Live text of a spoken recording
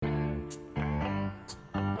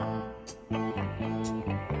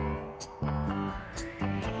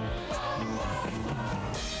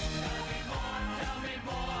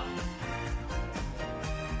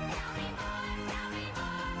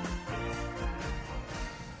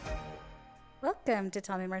Welcome to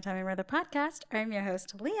Tell Me More, the podcast. I'm your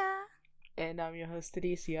host, Leah. And I'm your host,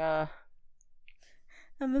 Adicia.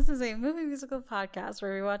 And this is a movie musical podcast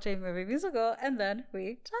where we watch a movie musical and then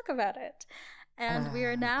we talk about it. And we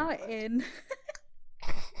are now in...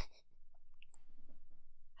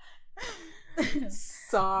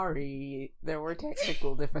 Sorry, there were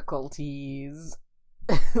technical difficulties.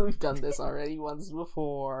 We've done this already once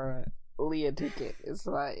before. Leah took it. It's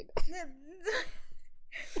fine.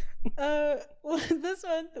 Well, this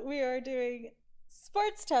month we are doing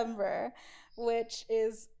Sportstember, which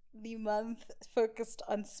is the month focused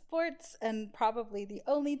on sports and probably the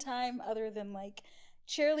only time other than like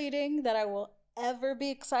cheerleading that I will ever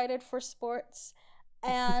be excited for sports.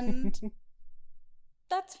 And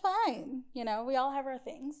that's fine. You know, we all have our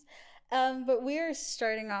things. But we are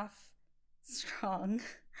starting off strong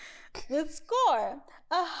with Score,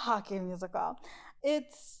 a hockey musical.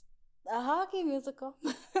 It's a hockey musical,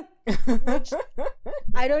 which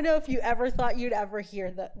I don't know if you ever thought you'd ever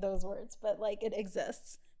hear those words, but like it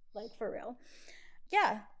exists, like for real.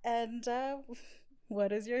 Yeah, and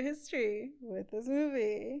what is your history with this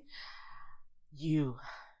movie? You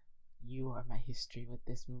are my history with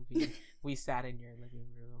this movie. We sat in your living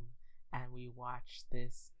room and we watched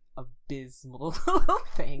this abysmal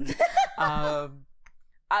thing.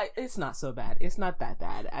 It's not so bad. It's not that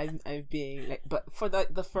bad. I'm being like, but for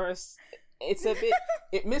the first, it's a bit,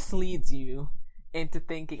 it misleads you into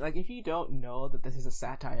thinking, like, if you don't know that this is a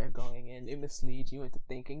satire going in, it misleads you into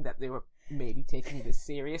thinking that they were maybe taking this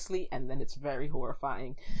seriously, and then it's very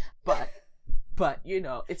horrifying. But you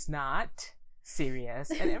know, it's not serious,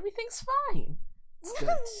 and everything's fine. It's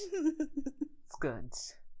good. It's good.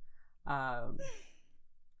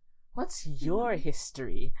 What's your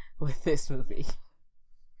history with this movie?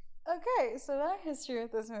 Okay, so my history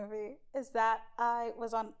with this movie is that I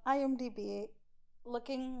was on IMDb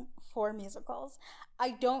looking for musicals.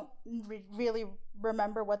 I don't really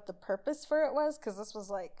remember what the purpose for it was, because this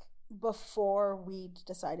was like before we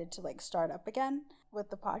decided to like start up again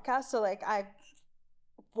with the podcast. So like I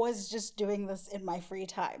was just doing this in my free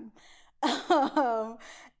time.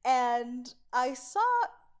 And I saw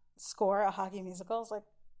Score, a hockey musical. I was like,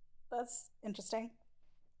 that's interesting.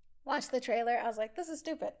 Watched the trailer. I was like, this is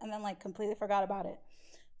stupid. And then like completely forgot about it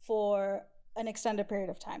for an extended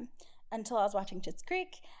period of time until I was watching Schitt's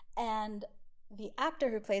Creek. And the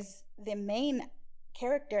actor who plays the main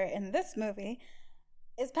character in this movie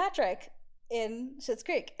is Patrick in Schitt's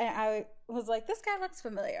Creek. And I was like, this guy looks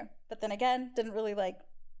familiar. But then again, didn't really like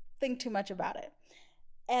think too much about it.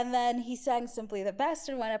 And then he sang Simply the Best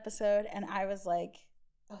in one episode. And I was like,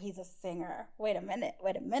 oh, he's a singer. Wait a minute.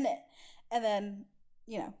 And then,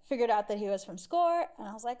 you know, figured out that he was from Score, and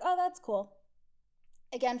I was like, oh, that's cool.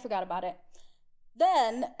 Again, forgot about it.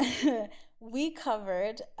 Then we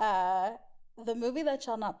covered the movie that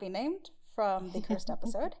shall not be named from the cursed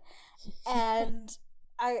episode, and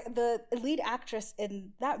the lead actress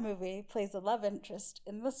in that movie plays the love interest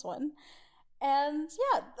in this one. And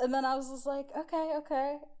yeah, and then I was just like,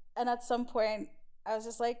 okay. And at some point, I was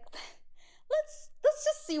just like, let's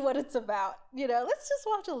just see what it's about. You know, let's just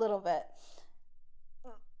watch a little bit.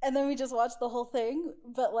 And then we just watched the whole thing,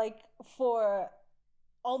 but like for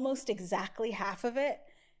almost exactly half of it,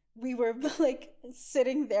 we were like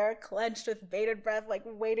sitting there clenched with bated breath, like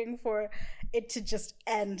waiting for it to just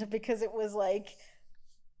end, because it was like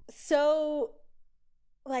so,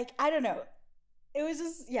 like, I don't know. It was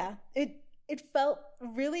just, yeah, it felt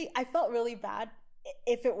really, I felt really bad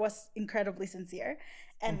if it was incredibly sincere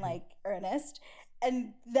and like earnest.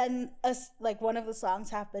 And then like one of the songs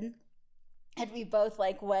happened, and we both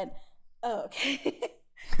like went, oh, okay.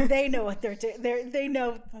 They know what they're doing. They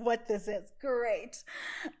know what this is. Great.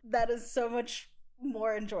 That is so much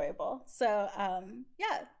more enjoyable. So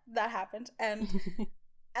yeah, that happened. And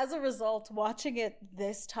as a result, watching it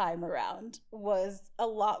this time around was a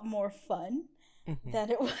lot more fun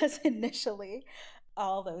than it was initially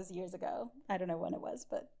all those years ago. I don't know when it was,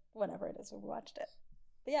 but whenever it is when we watched it.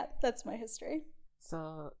 But yeah, that's my history.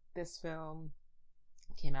 So this film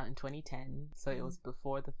came out in 2010, so it was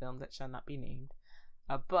before the film that shall not be named,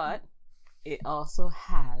 but it also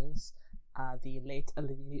has the late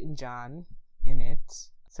Olivia Newton-John in it,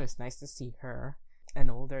 so it's nice to see her, an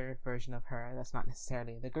older version of her that's not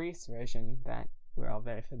necessarily the Grease version that we're all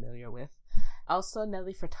very familiar with. Also,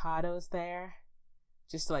 Nelly Furtado's there,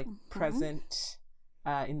 just like present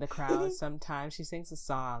in the crowd. Sometimes she sings a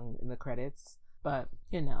song in the credits, but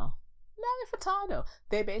you know, Nelly Furtado,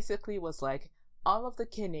 they basically was like, all of the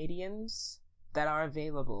Canadians that are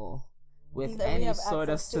available with any sort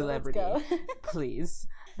of celebrity, please.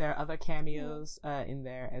 There are other cameos in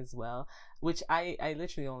there as well, which I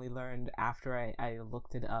literally only learned after I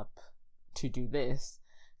looked it up to do this,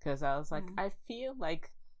 because I was like, I feel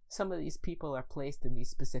like some of these people are placed in these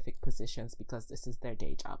specific positions because this is their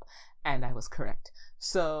day job, and I was correct.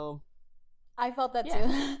 So I felt that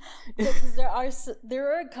too, because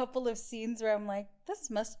there are a couple of scenes where I'm like, this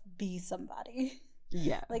must be somebody.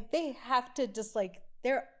 Yeah, like they have to just like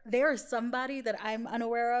they're somebody that I'm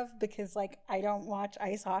unaware of because like I don't watch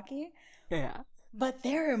ice hockey. Yeah, but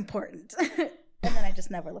they're important. And then I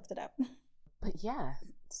just never looked it up. But yeah,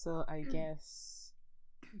 so I guess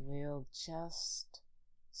we'll just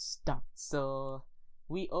start. So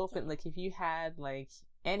we opened, like, if you had like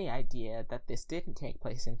any idea that this didn't take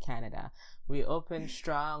place in Canada, we opened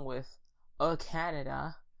strong with "Oh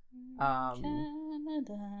Canada."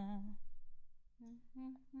 Canada.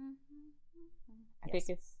 I think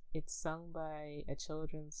it's sung by a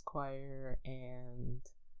children's choir and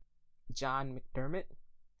John McDermott,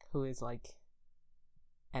 who is like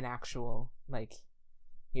an actual, like,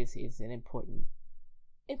 he's an important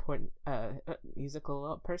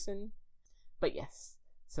musical person. But yes,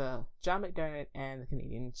 so John McDermott and the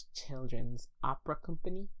Canadian Children's Opera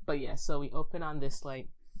Company. But yeah, so we open on this like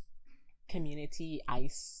community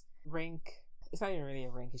ice rink. It's not even really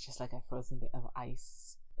a rink, it's just like a frozen bit of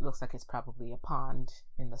ice. It looks like it's probably a pond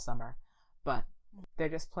in the summer, but they're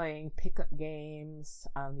just playing pickup games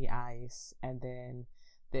on the ice, and then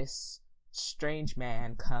this strange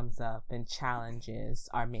man comes up and challenges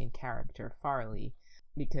our main character, Farley,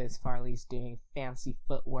 because Farley's doing fancy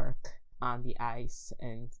footwork on the ice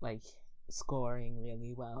and like scoring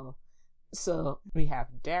really well. So we have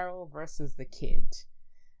Daryl versus the kid,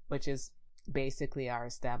 which is basically our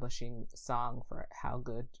establishing song for how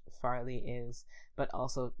good Farley is, but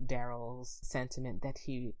also Daryl's sentiment that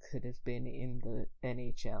he could have been in the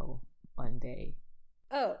NHL one day.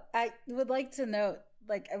 Oh, I would like to note,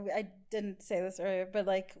 like, I didn't say this earlier, but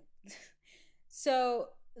like, so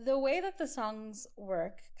the way that the songs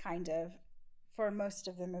work, kind of, for most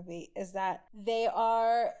of the movie, is that they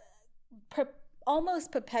are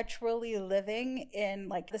almost perpetually living in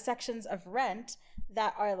like the sections of Rent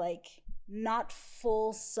that are like not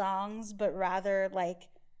full songs, but rather like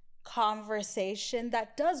conversation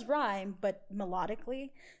that does rhyme, but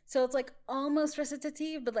melodically. So it's like almost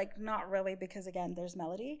recitative, but like not really, because again, there's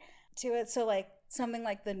melody to it. So like something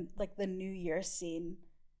like the New Year scene,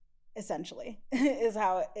 essentially, is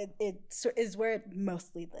how it is where it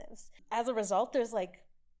mostly lives. As a result, there's like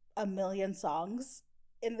 1 million songs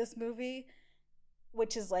in this movie,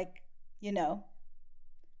 which is like, you know,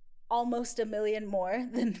 almost 1 million more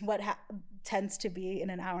than what tends to be in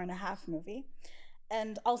an hour and a half movie.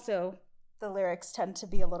 And also the lyrics tend to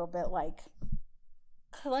be a little bit like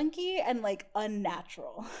clunky and like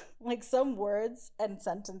unnatural. Like some words and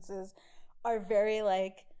sentences are very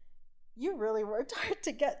like, you really worked hard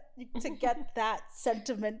to get that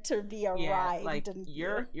sentiment to be a rhyme, like, didn't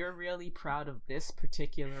you? You're really proud of this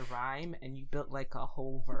particular rhyme, and you built like a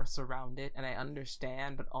whole verse around it, and I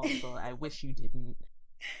understand, but also I wish you didn't.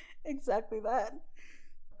 Exactly that.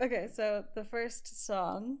 Okay, so the first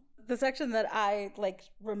song, the section that I like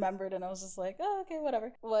remembered and I was just like, oh, okay,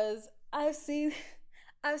 whatever, was I've seen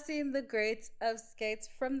the greats of skates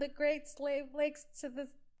from the Great Slave Lakes to the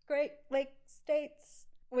Great Lake States,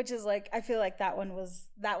 which is like, I feel like that was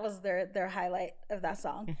their highlight of that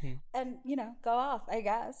song. Mm-hmm. And, you know, go off, I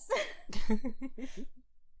guess.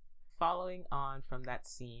 Following on from that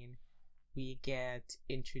scene, we get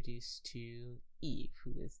introduced to Eve,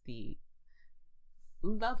 who is the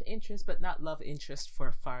love interest, but not love interest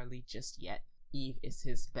for Farley just yet. Eve is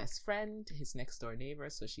his best friend, his next door neighbor,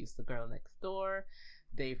 so she's the girl next door.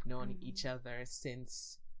 They've known each other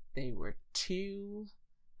since they were 2,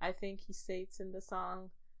 I think he states in the song.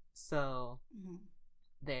 So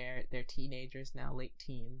they're teenagers now, late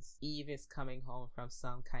teens. Eve is coming home from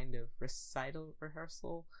some kind of recital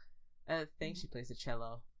rehearsal thing. She plays the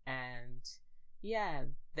cello, and yeah,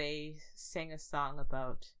 they sang a song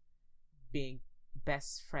about being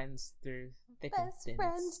best friends through thick and thin. Best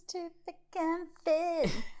friends to thick and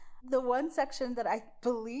thin. The one section that I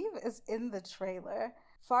believe is in the trailer,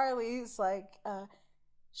 Farley's like,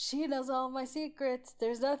 she knows all my secrets,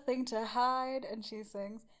 there's nothing to hide, and she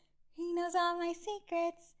sings, he knows all my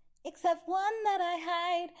secrets except one that I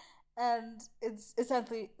hide. And it's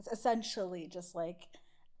essentially just like,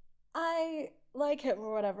 I like him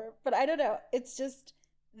or whatever, but I don't know, it's just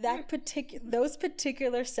that those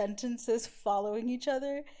particular sentences following each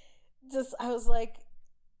other, just, I was like,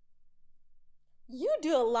 you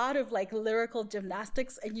do a lot of like lyrical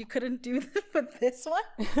gymnastics and you couldn't do this with this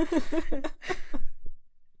one.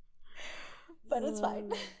 But it's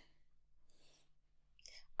fine.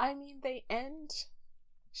 I mean, they end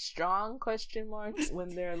strong, question marks,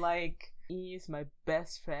 when they're like, he's my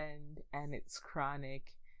best friend and it's chronic.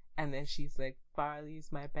 And then she's like,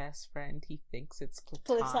 Farley's my best friend. He thinks it's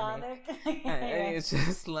platonic. And it's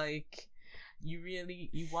just like,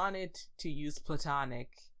 you wanted to use platonic.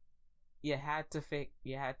 You had to fit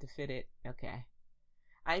it. Okay.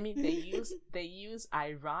 I mean, they use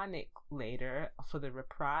ironic later for the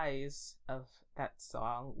reprise of that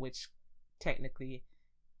song, which technically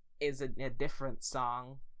is a different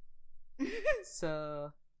song.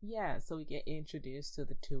 So we get introduced to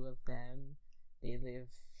the two of them. They live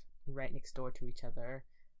right next door to each other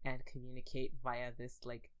and communicate via this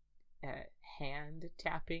like hand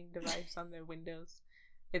tapping device on their windows.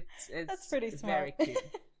 That's pretty smart. Very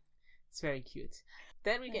cute. It's very cute.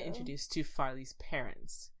 Then we get introduced to Farley's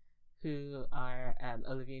parents, who are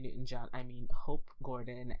Olivia Newton-John. I mean, Hope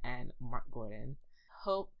Gordon and Mark Gordon.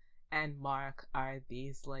 Hope and Mark are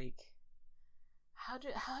these like, how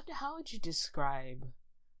would you describe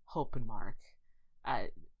Hope and Mark?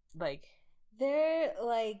 Like, they're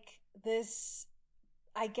like this,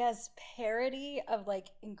 I guess, parody of like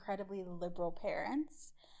incredibly liberal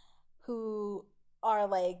parents who are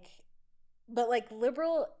like, but like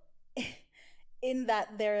liberal in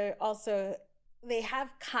that they have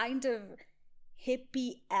kind of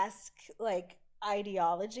hippie-esque like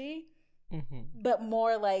ideology, but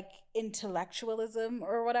more like intellectualism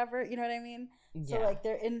or whatever, you know what I mean? Yeah. So like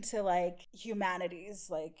they're into like humanities,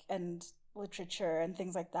 like, and literature and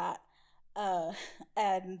things like that,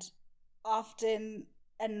 and often,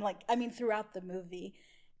 and like, I mean, throughout the movie,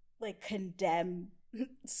 like condemn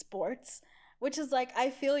sports, which is like,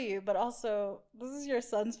 I feel you, but also this is your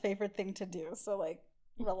son's favorite thing to do, so like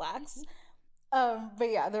relax. But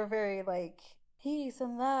yeah, they're very like peace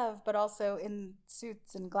and love, but also in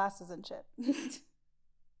suits and glasses and shit.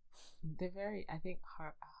 They're very, I think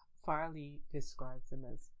Farley describes them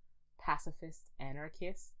as pacifist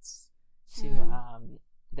anarchists to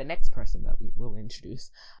the next person that we will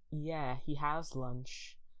introduce. Yeah, he has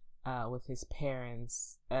lunch with his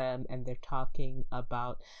parents, and they're talking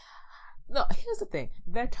about, no, here's the thing.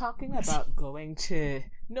 They're talking about going to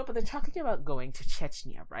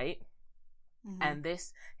Chechnya, right? Mm-hmm. And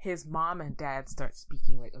his mom and dad start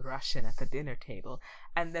speaking like Russian at the dinner table,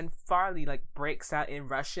 and then Farley like breaks out in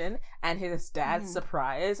Russian, and his dad's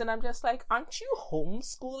surprised, and I'm just like, aren't you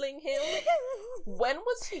homeschooling him? When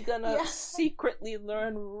was he gonna secretly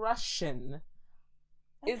learn Russian?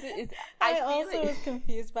 I also was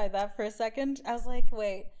confused by that for a second. I was like,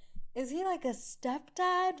 wait, is he like a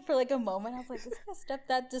stepdad? For like a moment, I was like, is he a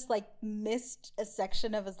stepdad just like missed a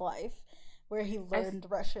section of his life where he learned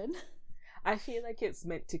Russian? I feel like it's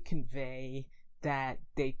meant to convey that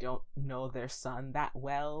they don't know their son that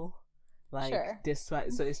well. Like,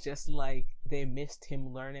 despite, so it's just like they missed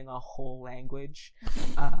him learning a whole language.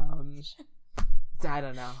 I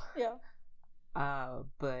don't know. Yeah.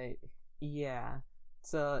 But yeah.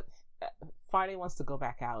 So Farley wants to go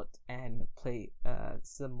back out and play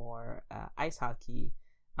some more ice hockey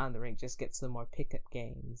on the rink, just get some more pickup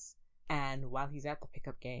games. And while he's at the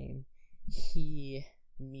pickup game, he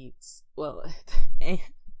meets,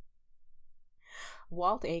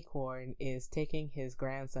 Walt Acorn is taking his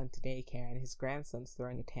grandson to daycare, and his grandson's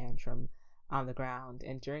throwing a tantrum on the ground,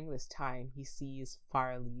 and during this time he sees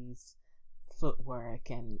Farley's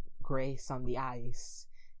footwork and grace on the ice,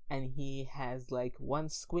 and he has like one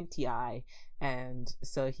squinty eye, and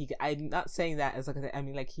so I'm not saying that as like, I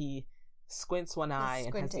mean, like, he squints one eye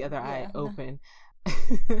and has the other eye open.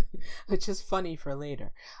 Which is funny for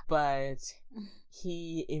later, but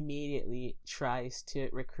he immediately tries to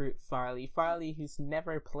recruit Farley, who's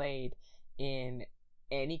never played in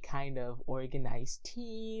any kind of organized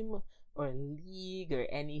team or league or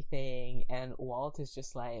anything, and Walt is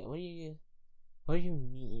just like, what do you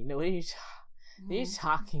mean? What are you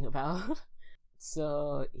talking about?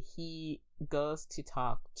 So he goes to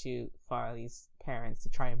talk to Farley's parents to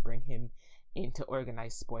try and bring him into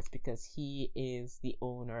organized sports, because he is the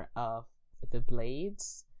owner of the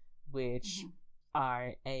Blades, which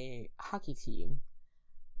are a hockey team.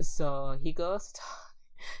 So he goes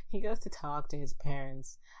to talk to his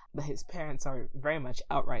parents, but his parents are very much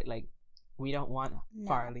outright like, we don't want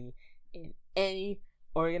Farley in any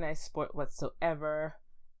organized sport whatsoever,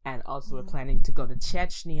 and also we're planning to go to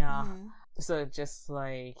Chechnya. So just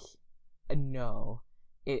like, no,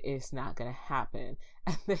 it is not gonna happen.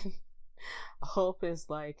 And then Hope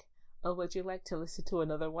is like, oh, would you like to listen to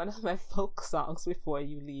another one of my folk songs before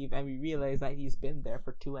you leave? And we realize that he's been there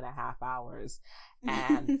for 2.5 hours,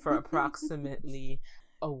 and for approximately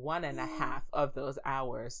 1.5 of those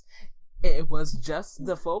hours, it was just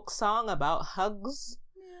the folk song about hugs.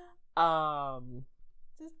 Yeah.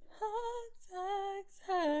 Just hugs, hugs,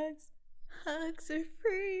 hugs. Hugs are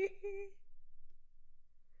free.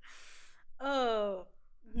 Oh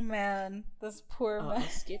man, this poor man.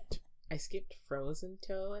 I skipped Frozen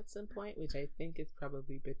Toe at some point, which I think is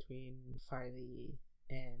probably between Farley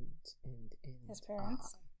and His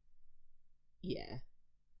parents. Yeah,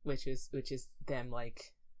 which is them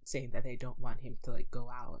like saying that they don't want him to like go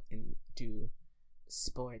out and do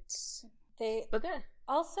sports. But then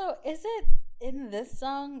also, is it in this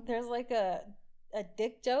song? There's like a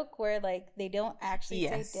dick joke where like they don't actually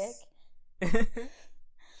say dick.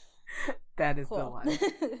 That is the one.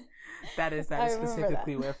 That is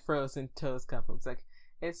specifically where Frozen Toes come from. It's like,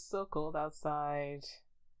 it's so cold outside.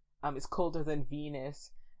 It's colder than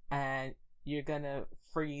Venus, and you're gonna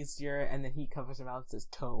freeze and then he covers her mouth and says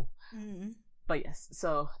toe. Mm-hmm. But yes,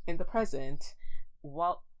 so in the present,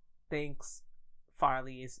 Walt thinks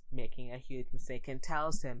Farley is making a huge mistake and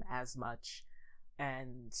tells him as much,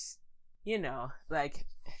 and you know, like,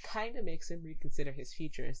 kind of makes him reconsider his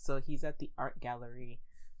future. So he's at the art gallery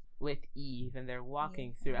with Eve, and they're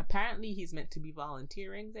walking through. Apparently he's meant to be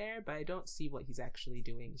volunteering there, but I don't see what he's actually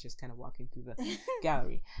doing. He's just kind of walking through the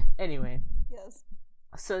gallery. Anyway. Yes.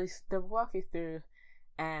 So they're walking through,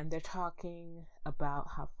 and they're talking about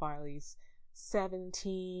how Farley's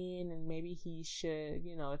 17 and maybe he should,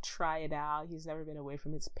 you know, try it out. He's never been away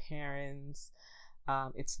from his parents.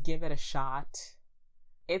 It's give it a shot.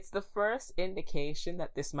 It's the first indication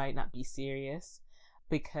that this might not be serious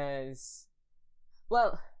because,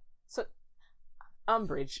 well, so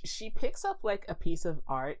Umbridge, she picks up like a piece of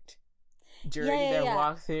art during their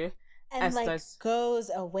walkthrough and like starts... goes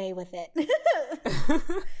away with it.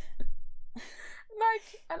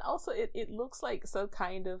 Like, and also it looks like some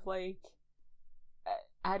kind of like,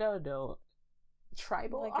 I don't know,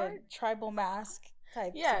 tribal like art? A tribal mask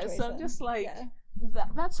type situation. So I'm just like,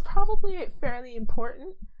 that's probably fairly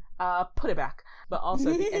important. Put it back. But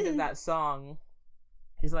also at the end of that song,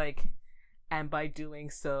 he's like, and by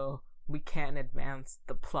doing so, we can advance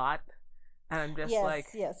the plot. And I'm just like...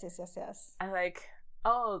 Yes. I'm like,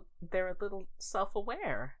 oh, they're a little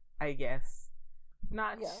self-aware, I guess.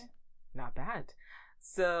 Not bad.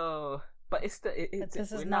 So... But it's but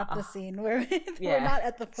this is not the scene where we're not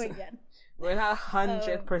at the point yet. We're not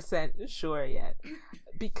 100% sure yet.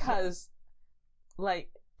 Because, like,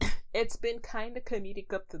 it's been kind of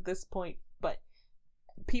comedic up to this point, but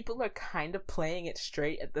people are kind of playing it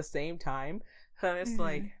straight at the same time. So it's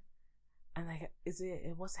like, I'm like,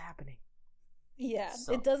 what's happening? Yeah,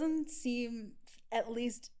 so. It doesn't seem, at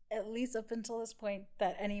least up until this point,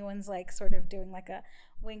 that anyone's like sort of doing like a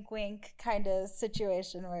wink wink kind of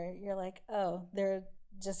situation where you're like, oh, they're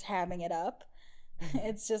just hamming it up.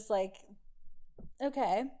 It's just like,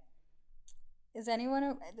 okay, is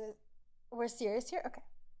anyone, we're serious here? Okay.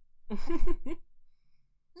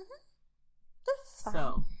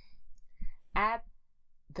 So, at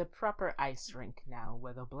the proper ice rink now,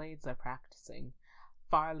 where the Blades are practicing,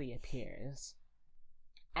 Farley appears.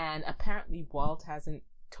 And apparently Walt hasn't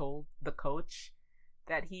told the coach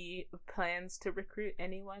that he plans to recruit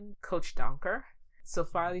anyone, Coach Donker. So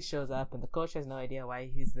Farley shows up, and the coach has no idea why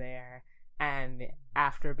he's there. And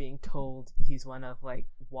after being told he's one of, like,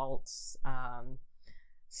 Walt's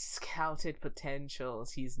scouted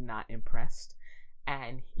potentials, he's not impressed.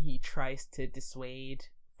 And he tries to dissuade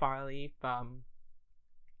Farley from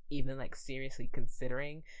even, like, seriously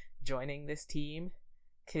considering joining this team,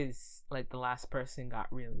 because, like, the last person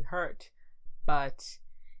got really hurt. But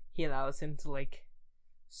he allows him to, like,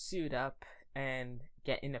 suit up and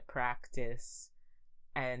get into practice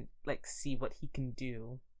and, like, see what he can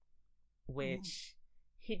do, which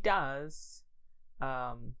he does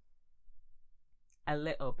a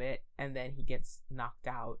little bit, and then he gets knocked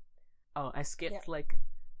out. Oh, I skipped like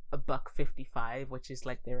 $1.55, which is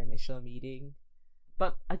like their initial meeting.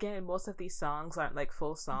 But again, most of these songs aren't like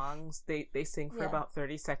full songs. They sing for about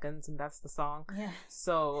 30 seconds, and that's the song. Yeah.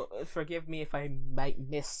 So forgive me if I might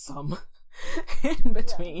miss some in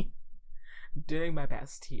between. Yeah. Doing my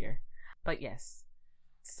best here. But yes.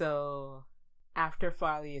 So after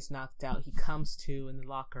Farley is knocked out, he comes to in the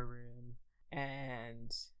locker room,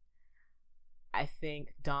 and I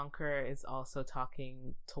think Donker is also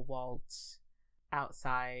talking to Walt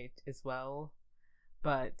outside as well,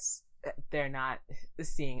 but they're not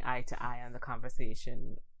seeing eye to eye on the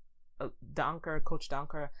conversation. Coach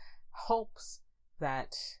Donker hopes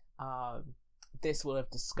that this will have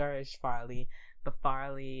discouraged Farley, but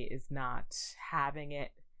Farley is not having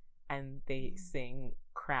it, and they sing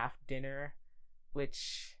Craft Dinner,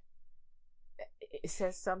 which it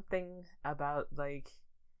says something about, like,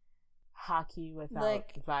 hockey without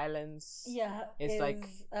like violence. yeah, It's like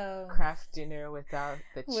um, craft dinner without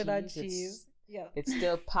the cheese. without cheese. Yeah, It's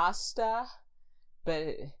still pasta,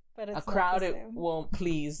 but but a it's crowd not the it same. won't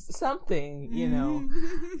please. Something,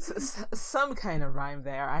 some kind of rhyme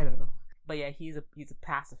there. I don't know. But yeah, he's a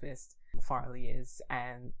pacifist. Farley is,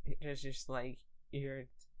 and it's just like, you're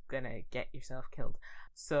gonna get yourself killed.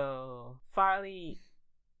 So Farley,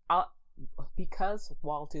 because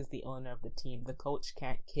Walt is the owner of the team, the coach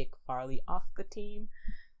can't kick Farley off the team.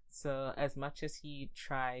 So as much as he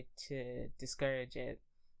tried to discourage it,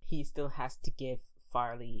 he still has to give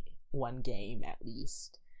Farley one game at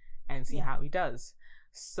least and see how he does.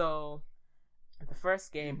 So the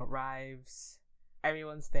first game arrives.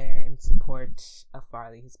 Everyone's there in support of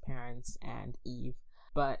Farley, his parents, and Eve.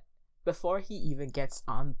 But before he even gets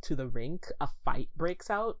onto the rink, a fight breaks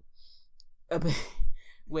out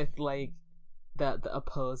with like the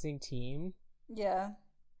opposing team. Yeah.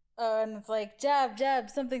 And it's like jab, jab,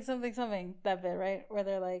 something, something, something. That bit, right? Where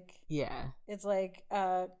they're like, yeah, it's like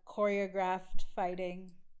choreographed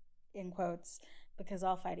fighting, in quotes, because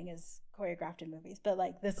all fighting is choreographed in movies. But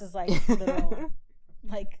like, this is like literal,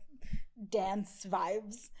 like dance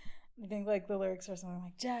vibes. I think like the lyrics are something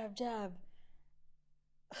like jab, jab,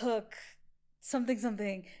 hook, something,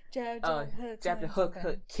 something, jab, jab, hook, jab, hook,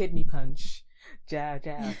 hook, kidney punch, jab,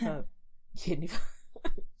 jab, hook, kidney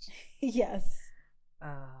punch. Yes.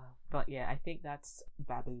 But yeah, I think that's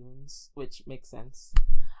baboons, which makes sense.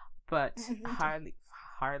 But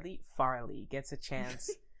Farley gets a chance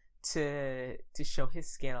to show his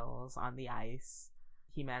skills on the ice.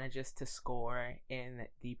 He manages to score in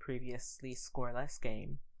the previously scoreless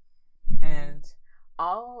game, and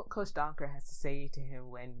all Coach Donker has to say to him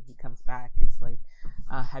when he comes back is like,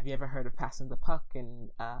 "Have you ever heard of passing the puck?" And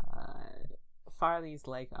Farley's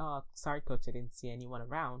like, "Oh, sorry, Coach, I didn't see anyone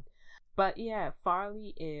around." But yeah,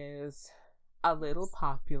 Farley is a little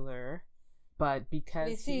popular, but because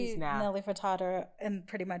we see he's now Nelly Furtado in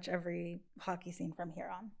pretty much every hockey scene from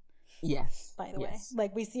here on. Yes. By the way,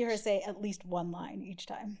 like we see her say at least one line each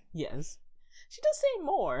time. Yes, she does say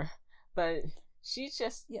more, but she's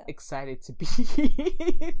just excited to be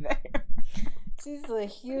there. She's a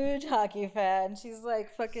huge hockey fan. She's like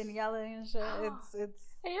fucking yelling and shit. It's.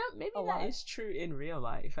 Hey, maybe that is true in real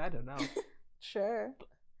life. I don't know. Sure.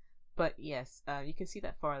 But yes, you can see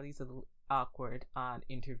that Farley's a little awkward on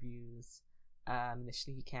interviews.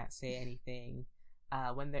 Initially, he can't say anything.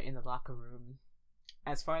 When they're in the locker room,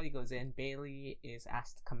 as Farley goes in, Bailey is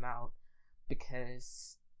asked to come out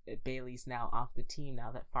because Bailey's now off the team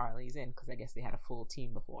now that Farley's in, because I guess they had a full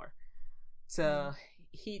team before. So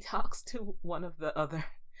he talks to one of the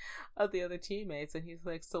other teammates, and he's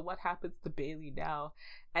like, "So what happens to Bailey now?"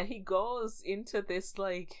 And he goes into this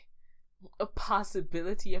like a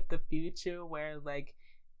possibility of the future where like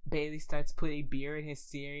Bailey starts putting beer in his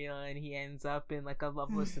cereal and he ends up in like a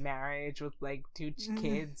loveless marriage with like 2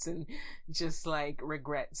 kids and just like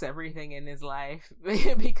regrets everything in his life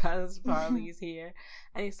because Farley's here.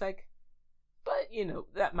 And he's like, "But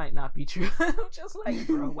that might not be true." I'm just like,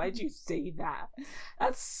 bro, why'd you say that?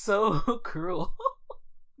 That's so cruel.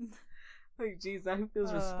 Like, geez, I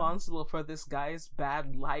feels responsible for this guy's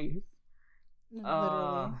bad life.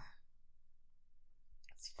 Literally.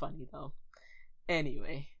 It's funny though.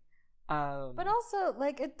 Anyway, but also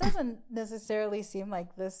like it doesn't necessarily seem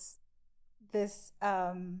like this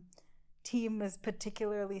team is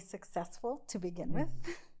particularly successful to begin with.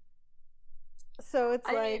 So it's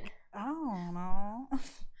I don't know.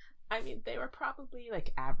 I mean, they were probably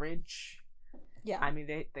like average. Yeah. I mean,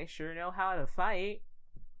 they sure know how to fight.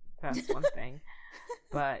 That's one thing.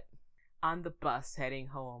 But on the bus heading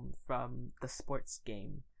home from the sports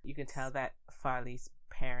game, you can tell that Farley's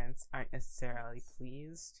parents aren't necessarily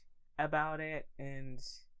pleased about it, and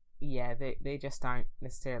yeah, they just aren't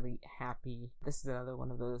necessarily happy. This is another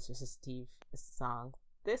one of those, just a Steve song.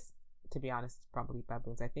 This, to be honest, is probably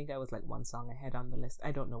Baboons. I think I was like one song ahead on the list.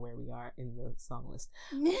 I don't know where we are in the song list,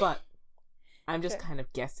 but I'm just kind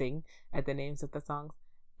of guessing at the names of the songs.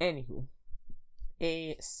 Anywho,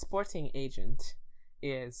 a sporting agent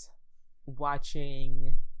is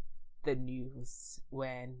watching the news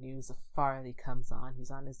when news of Farley comes on. He's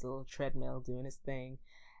on his little treadmill doing his thing,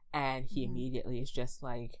 and he immediately is just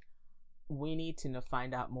like, "We need to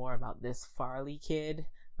find out more about this Farley kid.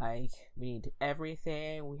 Like, we need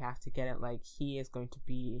everything. We have to get it. Like, he is going to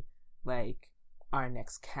be like our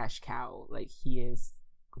next cash cow. Like, he is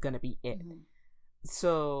gonna be it."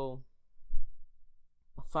 So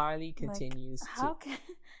Farley continues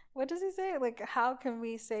what does he say? Like, how can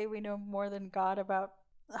we say we know more than God about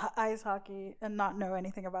ice hockey and not know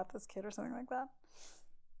anything about this kid or something like that?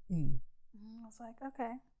 I was like,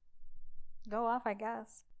 okay. Go off, I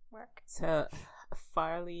guess. Work. So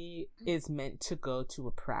Farley is meant to go to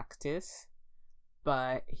a practice,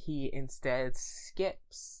 but he instead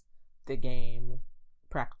skips the game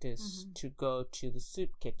practice to go to the soup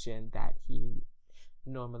kitchen that he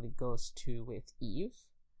normally goes to with Eve.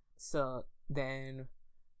 So then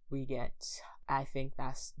we get, I think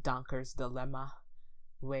that's Donker's dilemma,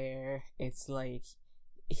 where it's like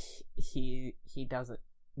he doesn't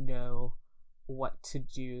know what to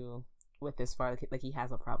do with this Farley. Like, he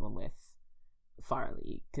has a problem with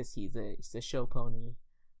Farley because he's a show pony,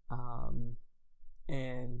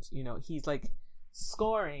 and you know, he's like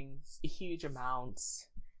scoring huge amounts,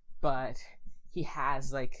 but he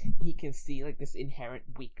has like, he can see like this inherent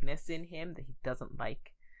weakness in him that he doesn't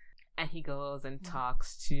like, and he goes and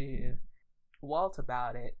talks to Walt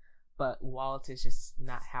about it, but Walt is just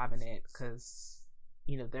not having it because,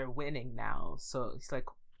 you know, they're winning now. So it's like,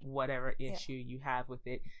 whatever issue you have with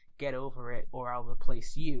it, get over it or I'll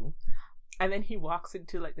replace you. And then he walks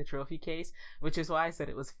into like the trophy case, which is why I said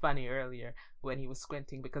it was funny earlier when he was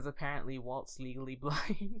squinting, because apparently Walt's legally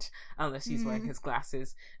blind unless he's wearing his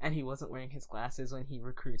glasses, and he wasn't wearing his glasses when he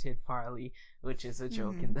recruited Farley, which is a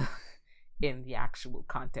joke in the actual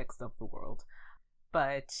context of the world.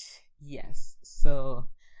 But yes, so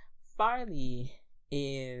Farley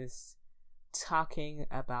is talking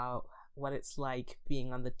about what it's like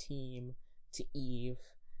being on the team to Eve,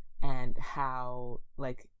 and how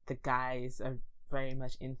like the guys are very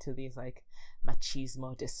much into these like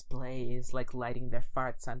machismo displays, like lighting their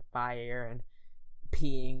farts on fire and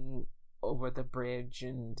peeing over the bridge,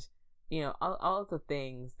 and you know, all the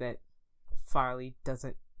things that Farley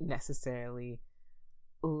doesn't necessarily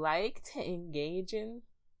like to engage in.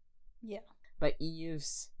 Yeah. But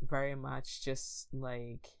Eve's very much just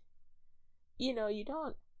like, you know, you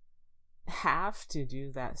don't have to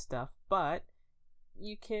do that stuff, but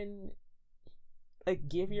you can like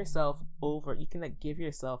give yourself over. You can like give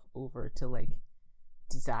yourself over to like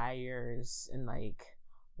desires and like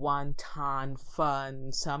wanton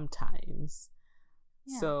fun sometimes.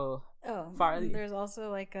 Yeah. So Farley, there's also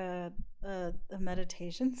like a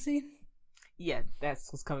meditation scene. Yeah,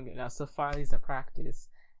 that's what's coming in now. So Farley's at practice,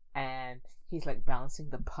 and he's like bouncing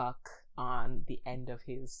the puck on the end of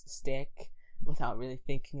his stick without really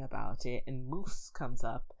thinking about it, and Moose comes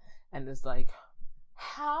up and is like,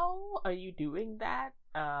 how are you doing that?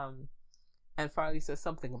 And Farley says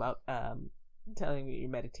something about telling me what your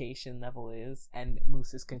meditation level is, and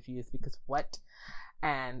Moose is confused because what?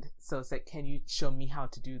 And so it's like, can you show me how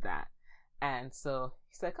to do that? And so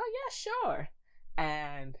he's like, oh yeah, sure.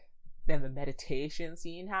 And then the meditation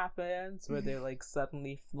scene happens where they're like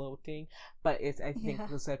suddenly floating, but it's, I think it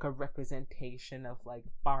was like a representation of like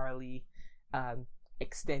Farley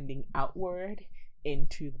extending outward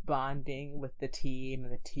into the bonding with the team,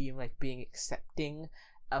 and the team like being accepting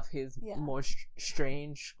of his more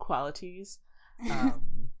strange qualities. And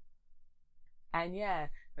then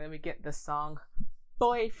we get the song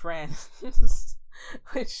Boyfriend,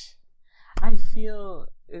 which I feel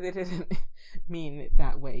they didn't mean it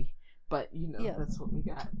that way, but you know, that's what we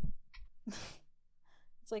got.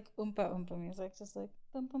 It's like oompa oompa music, just like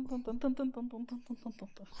bum, bum, bum, bum, bum, bum, bum, bum,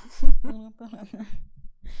 bum, bum.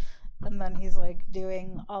 And then he's like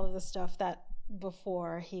doing all of the stuff that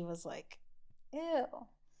before he was like, ew.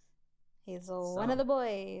 He's one of the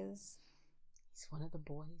boys. He's one of the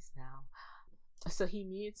boys now. So he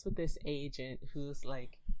meets with this agent who's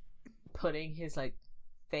like putting his like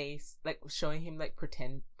face, like showing him like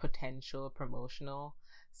potential promotional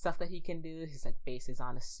stuff that he can do. His like face is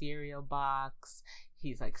on a cereal box.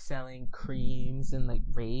 He's like selling creams and like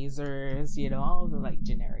razors, you know, all the like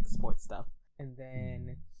generic sports stuff. And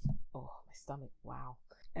then, oh, my stomach, wow.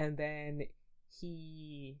 And then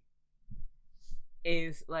he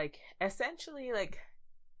is like essentially like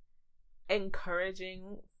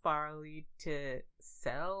encouraging Farley to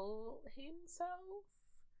sell himself,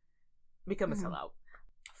 become a sellout.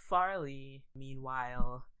 Farley,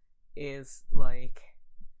 meanwhile, is like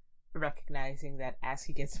recognizing that as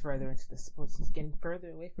he gets further into the sports, he's getting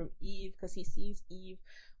further away from Eve, because he sees Eve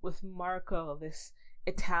with Marco, this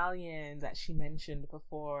Italian that she mentioned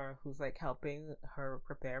before, who's like helping her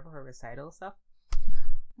prepare for her recital stuff.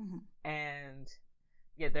 And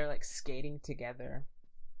they're like skating together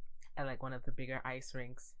at like one of the bigger ice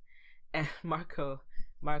rinks, and Marco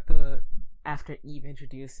after Eve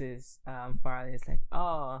introduces Farley, is like,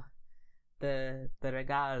 oh, the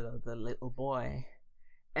regalo, the little boy.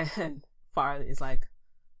 And Farley is like,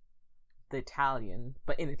 the Italian,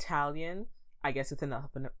 but in Italian, I guess it's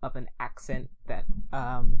enough of an accent that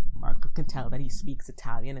Marco can tell that he speaks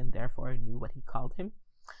Italian, and therefore knew what he called him.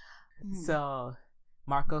 So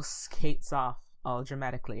Marco skates off all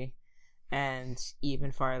dramatically, and Eve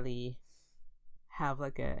and Farley have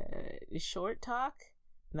like a short talk.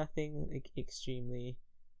 Nothing like extremely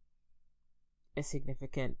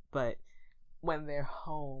significant, but when they're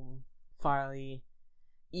home,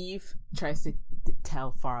 Eve tries to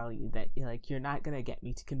tell Farley that, like, you're not gonna get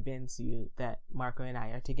me to convince you that Marco and I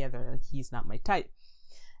are together. Like, he's not my type.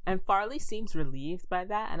 And Farley seems relieved by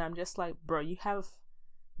that, and I'm just like, bro, you have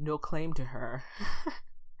no claim to her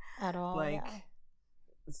at all. Like,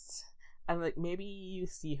 yeah. I'm like, maybe you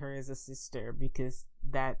see her as a sister because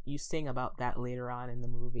that you sing about that later on in the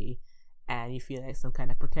movie, and you feel like some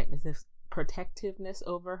kind of protectiveness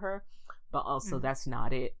over her, but also that's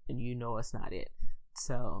not it, and you know it's not it.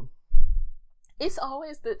 So it's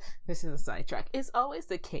always this is a sidetrack. It's always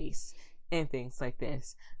the case in things like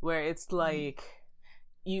this where it's like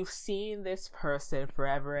you've seen this person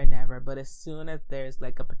forever and ever, but as soon as there's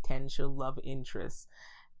like a potential love interest,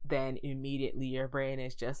 then immediately your brain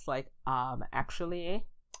is just like, actually,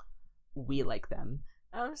 we like them.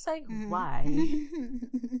 And I'm just like, why?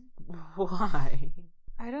 Why?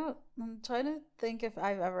 I'm trying to think if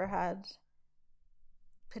I've ever had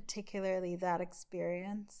particularly that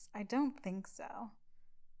experience. I don't think so.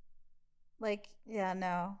 Like, yeah,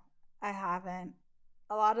 no, I haven't.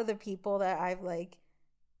 A lot of the people that I've liked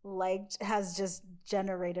has just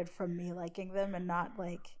generated from me liking them and not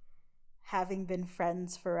like having been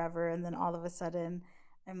friends forever, and then all of a sudden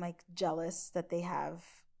I'm like jealous that they have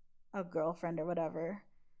a girlfriend or whatever.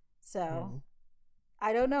 So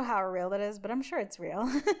I don't know how real that is, but I'm sure it's real.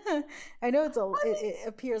 I know it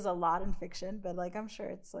appears a lot in fiction, but like I'm sure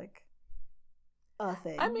it's like a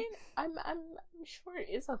thing. I mean, I'm sure it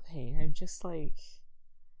is a thing. I'm just like,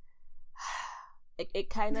 it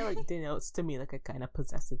kind of like denotes to me like a kind of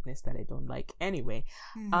possessiveness that I don't like. Anyway,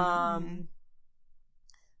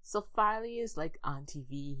 so Farley is like on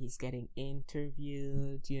TV. He's getting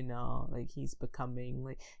interviewed. You know, like he's becoming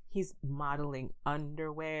like he's modeling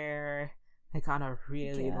underwear. Like on a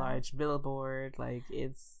really large billboard, like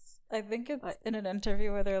I think it's like, in an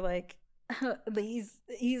interview where they're like,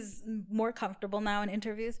 he's more comfortable now in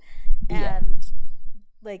interviews, and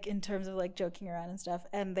like in terms of like joking around and stuff.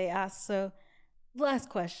 And they ask, so last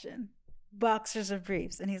question, boxers or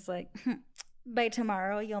briefs? And he's like, by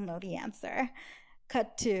tomorrow you'll know the answer.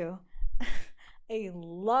 Cut to a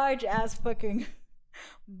large ass fucking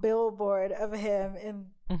billboard of him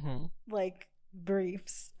in like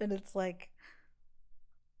briefs, and it's like,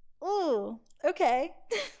 ooh, okay.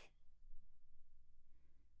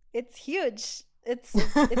 It's huge. It's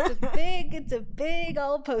a big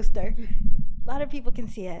old poster. A lot of people can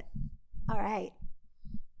see it. All right.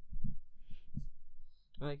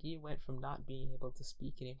 Like you went from not being able to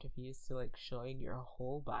speak in interviews to like showing your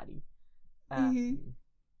whole body.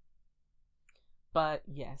 But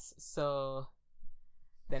yes, so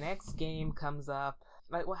the next game comes up.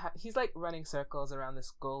 Like he's like running circles around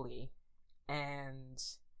this goalie, and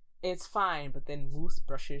it's fine, but then Moose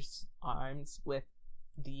brushes arms with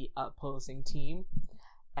the opposing team,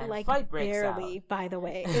 and like fight breaks barely, out. By the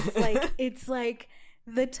way, it's like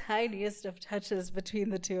the tiniest of touches between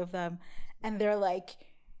the two of them, and they're like,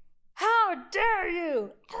 "How dare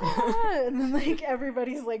you!" And then like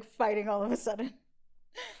everybody's like fighting all of a sudden.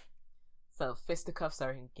 So fisticuffs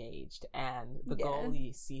are engaged, and the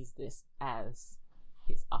goalie sees this as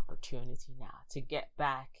his opportunity now to get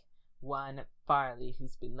back one Farley,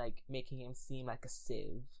 who's been like making him seem like a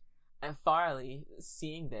sieve. And Farley,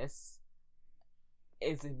 seeing this,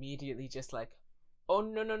 is immediately just like, oh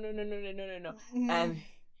no, and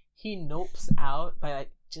he nopes out by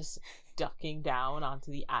like just ducking down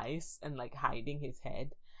onto the ice and like hiding his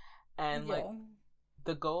head. And like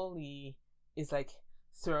the goalie is like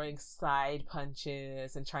throwing side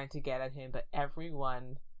punches and trying to get at him, but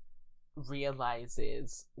everyone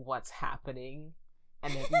realizes what's happening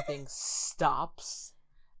and everything stops,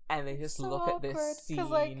 and they just look at this scene.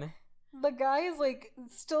 Like, the guy is like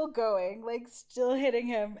still going, like still hitting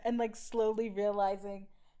him, and like slowly realizing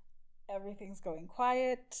everything's going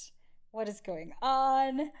quiet. What is going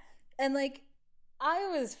on? And like I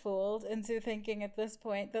was fooled into thinking at this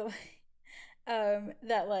point that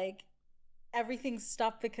that like everything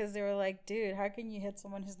stopped because they were like, dude, how can you hit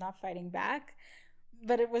someone who's not fighting back?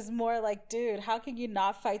 But it was more like, dude, how can you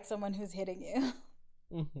not fight someone who's hitting you?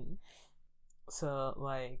 So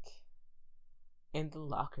like in the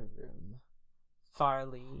locker room,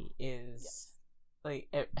 Farley is like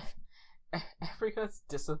everyone's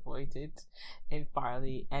disappointed in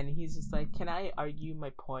Farley, and he's just like, can I argue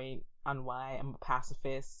my point on why I'm a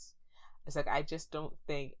pacifist? It's like, I just don't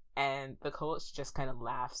think, and the coach just kind of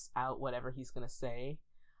laughs out whatever he's gonna say,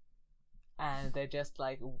 And they're just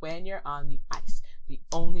like, when you're on the ice, the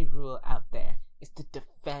only rule out there is to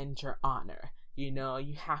defend your honor. You know,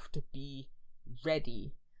 you have to be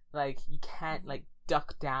ready. Like, you can't, like,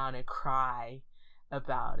 duck down and cry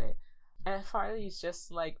about it. And Farley's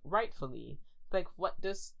just like, rightfully, like, what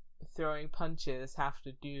does throwing punches have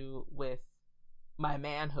to do with my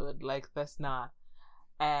manhood? Like, that's not.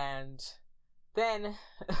 And then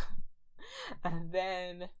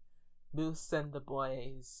Moose and the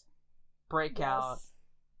boys break out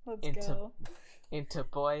into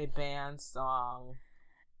boy band song.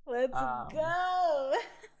 Let's go.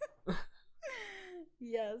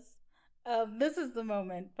 Yes. This is the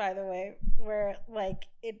moment, by the way, where like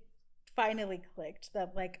it finally clicked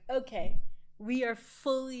that like, okay, we are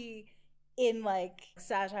fully in like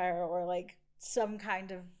satire or like some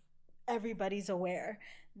kind of everybody's aware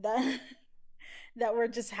that that we're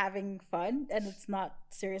just having fun and it's not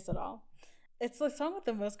serious at all. It's the song with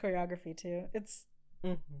the most choreography too. It's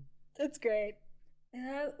great.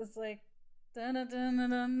 Yeah, it's like and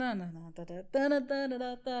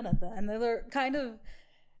they're kind of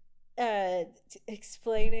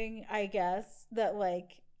explaining, I guess, that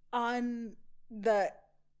like on the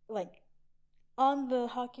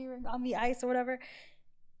hockey rink, on the ice or whatever,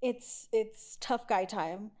 it's tough guy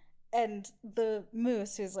time. And the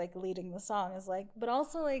Moose, who's like leading the song, is like, but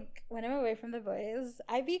also like when I'm away from the boys,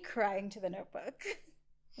 I be crying to the Notebook.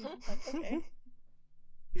 Like, okay.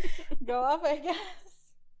 Go off, I guess.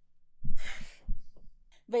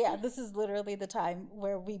 But yeah, this is literally the time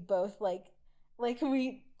where we both like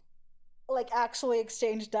we like actually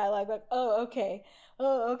exchange dialogue, like, oh okay.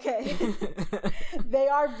 They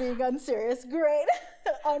are being unserious. Great.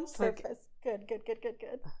 On purpose. Like,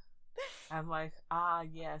 good. I'm like,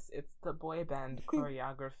 yes, it's the boy band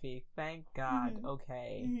choreography. Thank God.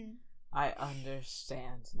 Okay. I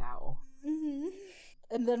understand now.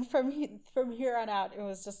 And then from here on out, it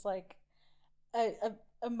was just like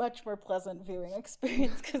a much more pleasant viewing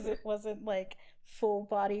experience because it wasn't like full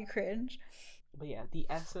body cringe. But yeah, the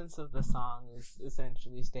essence of the song is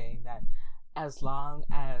essentially saying that as long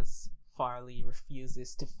as Farley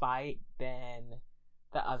refuses to fight, then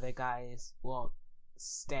the other guys won't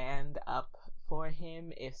stand up for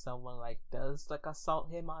him if someone like does like assault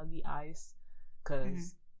him on the ice,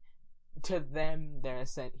 because to them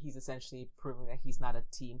he's essentially proving that he's not a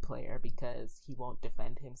team player because he won't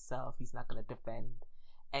defend himself. He's not going to defend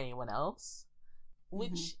anyone else,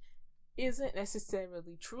 which isn't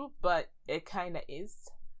necessarily true, but it kind of is.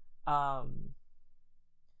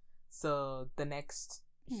 So the next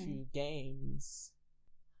few games.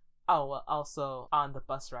 Oh, well, also on the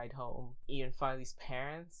bus ride home, Ian Farley's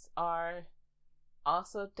parents are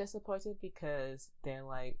also disappointed because they're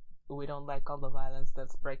like, we don't like all the violence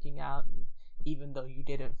that's breaking out. Even though you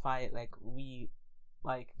didn't fight, we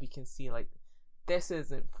can see, like, this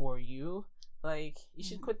isn't for you. Like, you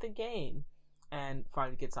should quit the game. And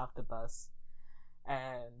Farley gets off the bus.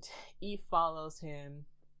 And Eve follows him.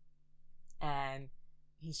 And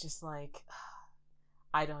he's just like,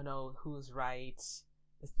 I don't know who's right.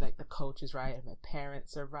 It's like the coach is right and my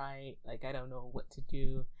parents are right. Like, I don't know what to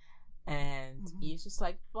do. And Eve's just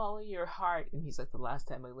like, follow your heart. And he's like, the last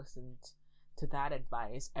time I listened to that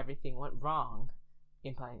advice, everything went wrong.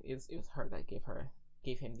 Implying it was her that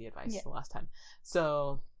gave him the advice the last time.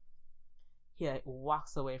 So he like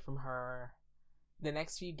walks away from her. The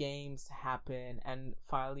next few games happen and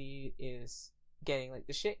Farley is getting like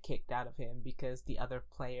the shit kicked out of him because the other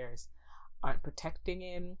players aren't protecting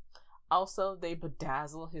him. Also, they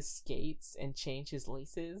bedazzle his skates and change his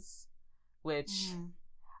laces, which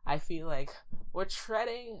I feel like we're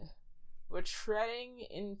treading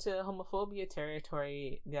into homophobia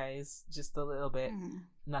territory, guys, just a little bit.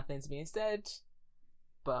 Nothing's being said,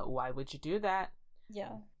 but why would you do that?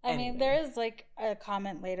 Yeah. I mean, there is like a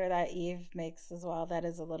comment later that Eve makes as well that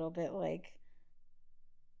is a little bit like,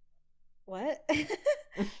 what?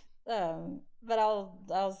 But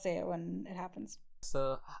I'll say it when it happens.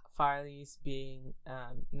 So Farley's being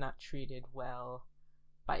not treated well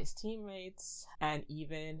by his teammates, and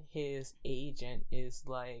even his agent is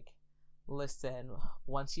like, listen,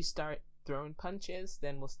 once you start throwing punches,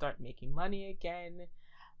 then we'll start making money again.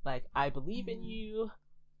 Like, I believe in you,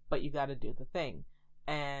 but you gotta do the thing.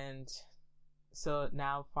 And so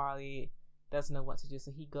now Farley doesn't know what to do,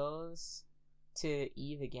 so he goes to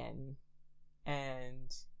Eve again,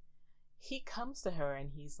 and he comes to her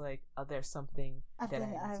and he's like, oh, there's something that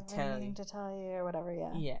I need to tell you or whatever.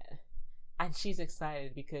 Yeah. And she's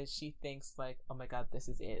excited because she thinks like, oh my god, this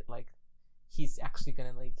is it. Like, he's actually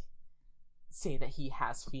gonna like say that he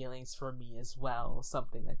has feelings for me as well,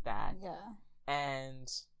 something like that. Yeah. And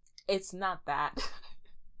it's not that.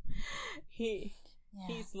 he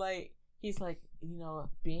he's like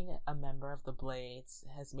being a member of the Blades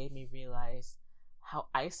has made me realize how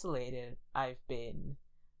isolated I've been.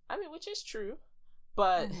 I mean, which is true,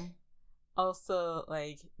 but also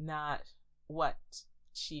like not what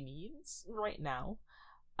she needs right now.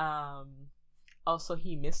 Also,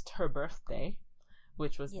 he missed her birthday,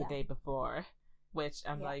 which was the day before, which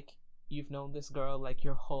I'm like, you've known this girl like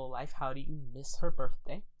your whole life. How do you miss her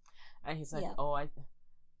birthday? And he's like,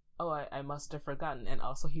 I must have forgotten. And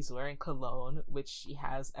also, he's wearing cologne, which she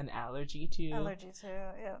has an allergy to.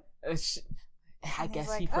 I guess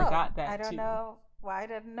like, he forgot that too. I don't know why I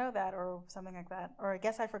didn't know that, or something like that. Or I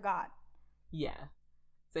guess I forgot. Yeah.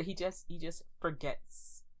 So he just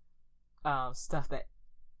forgets stuff that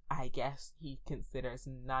I guess he considers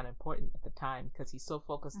not important at the time, because he's so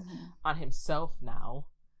focused on himself now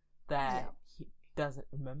that he doesn't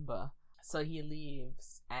remember. So he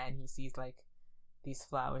leaves and he sees like these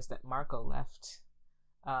flowers that Marco left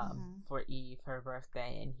for Eve, her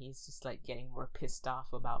birthday, and he's just like getting more pissed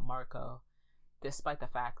off about Marco, despite the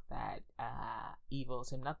fact that Eve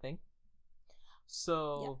owes him nothing.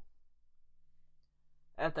 So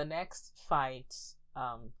at the next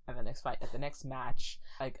match,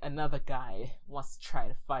 like another guy wants to try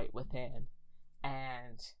to fight with him,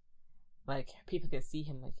 and like people can see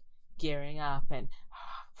him like gearing up, and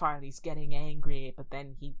Farley's getting angry, but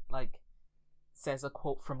then he like says a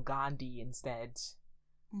quote from Gandhi instead.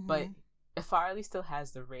 But Farley still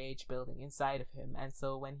has the rage building inside of him, and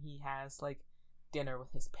so when he has like dinner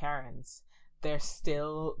with his parents, they're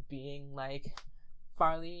still being like,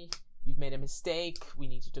 Farley, you've made a mistake, we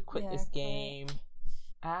need you to quit this game.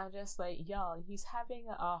 I'm just like, y'all, he's having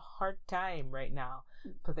a hard time right now.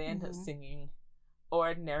 But they end up singing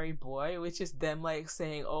Ordinary Boy, which is them like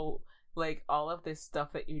saying, oh, like all of this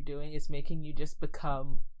stuff that you're doing is making you just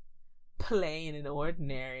become plain and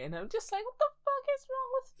ordinary. And I'm just like, what the fuck is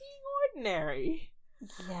wrong with being ordinary?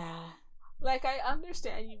 Yeah. Like, I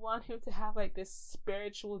understand you want him to have like this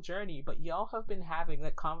spiritual journey, but y'all have been having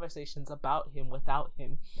like conversations about him without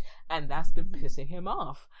him, and that's been pissing him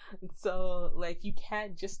off. So like, you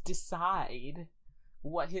can't just decide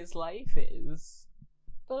what his life is.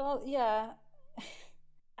 But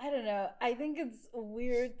I don't know. I think it's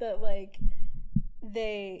weird that like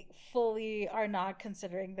they fully are not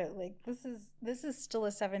considering that like this is still a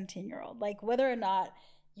 17-year-old. Like, whether or not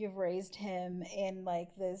you've raised him in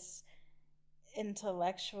like this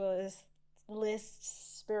intellectualist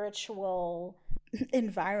spiritual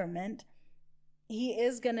environment, he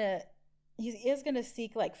is gonna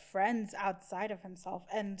seek like friends outside of himself,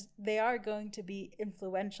 and they are going to be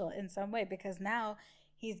influential in some way, because now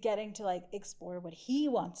he's getting to like explore what he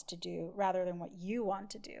wants to do rather than what you want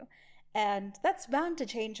to do, and that's bound to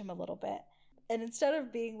change him a little bit. And instead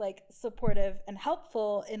of being like supportive and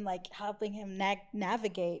helpful in like helping him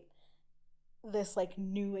navigate this like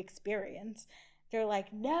new experience, they're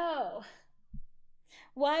like, no,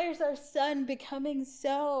 why is our son becoming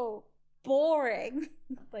so boring?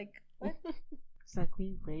 Like, what? It's like,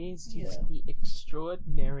 we raised you to be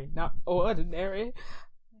extraordinary, not ordinary.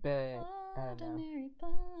 But ordinary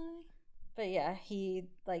boy. But yeah, he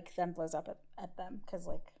like then blows up at them because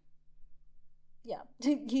like, yeah,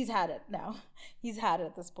 he's had it now. He's had it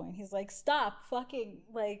at this point. He's like, stop fucking,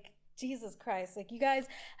 like, Jesus Christ, like, you guys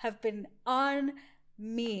have been on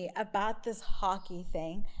me about this hockey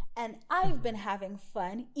thing, and I've been having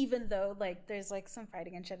fun, even though like there's like some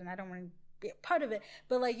fighting and shit, and I don't want to be a part of it,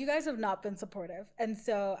 but like, you guys have not been supportive, and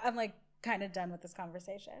so I'm like kind of done with this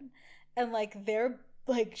conversation. And like, they're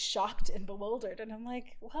like shocked and bewildered, and I'm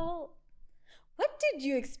like, well, what did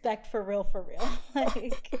you expect for real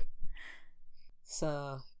like.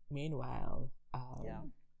 So meanwhile,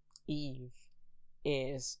 Eve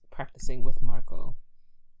is practicing with Marco,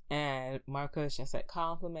 and Marco is just like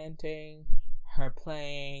complimenting her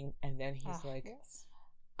playing, and then he's like, yes,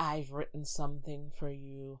 I've written something for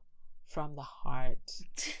you from the heart.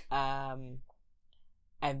 And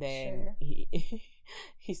then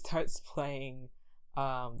he starts playing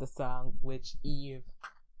the song, which Eve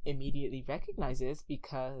immediately recognizes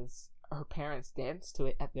because her parents danced to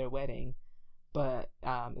it at their wedding. But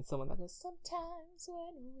it's someone that goes, sometimes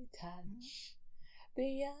when we touch,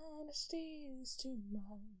 the honesty is too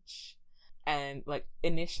much. And like,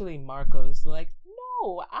 initially Marco's like,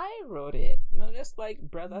 no, I wrote it. And I'm just like,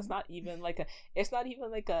 bro, that's not even like it's not even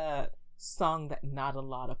like a song that not a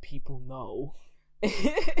lot of people know.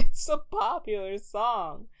 It's a popular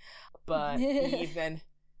song. But Eve then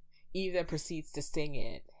proceeds to sing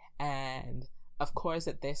it, and of course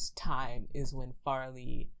at this time is when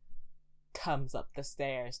Farley comes up the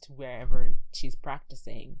stairs to wherever she's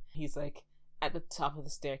practicing. He's like, at the top of the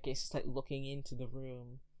staircase, just like looking into the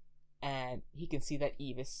room, and he can see that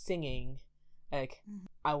Eve is singing, like,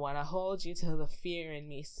 I want to hold you till the fear in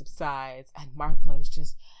me subsides. And Marco is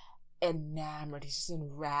just enamored. He's just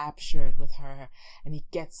enraptured with her. And he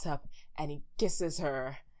gets up and he kisses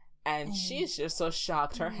her. And she's just so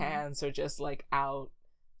shocked. Her hands are just like out.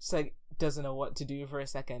 Just like doesn't know what to do for a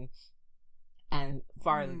second. And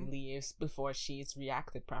Farley leaves before she's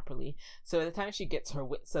reacted properly. So by the time she gets her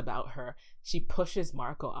wits about her, she pushes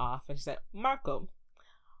Marco off. And she's like, Marco,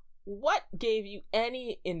 what gave you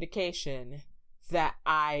any indication that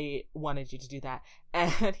I wanted you to do that?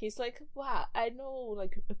 And he's like, wow, I know,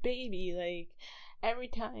 like, baby, like, every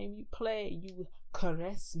time you play, you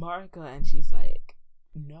caress Marco. And she's like,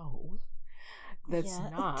 no, that's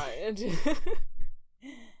not.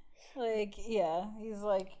 Like, yeah, he's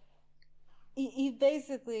like, he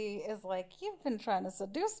basically is like, you've been trying to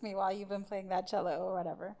seduce me while you've been playing that cello or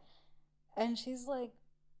whatever. And she's like,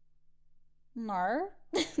 Nar?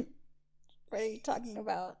 What are you talking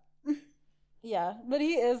about? Yeah, but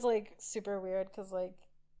he is like super weird because, like,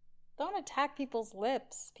 don't attack people's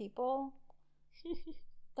lips, people.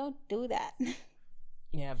 Don't do that.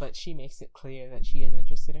 Yeah, but she makes it clear that she is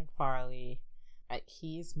interested in Farley. Like,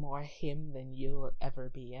 he's more him than you'll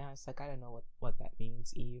ever be. Yeah, it's like, I don't know what that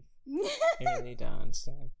means, Eve. I really don't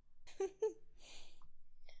understand.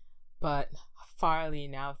 But Farley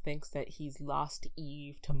now thinks that he's lost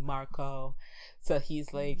Eve to Marco. So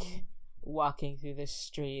he's like walking through the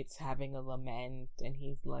streets having a lament, and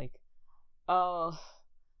he's like, oh,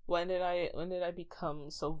 when did I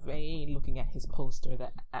become so vain? Looking at his poster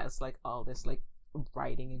that has like all this like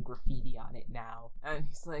writing and graffiti on it now. And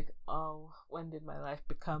he's like, oh, when did my life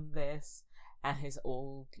become this? And his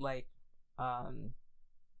old like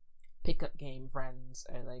pickup game friends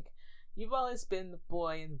are like, you've always been the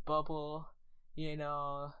boy in the bubble, you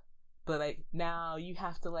know, but like now you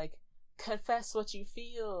have to like confess what you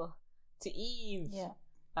feel to Eve,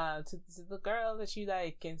 to the girl that you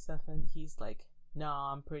like and stuff. And he's like, no,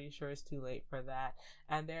 I'm pretty sure it's too late for that.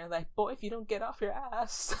 And they're like, boy, if you don't get off your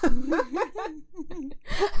ass and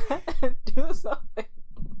do something.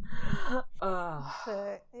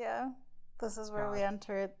 So, yeah, this is where we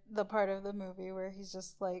enter the part of the movie where he's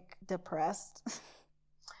just like depressed.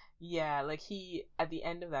 Yeah, like he, at the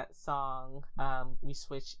end of that song, we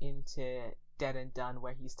switch into Dead and Done,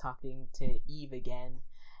 where he's talking to Eve again,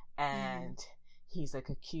 and he's like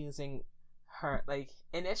accusing her. Like,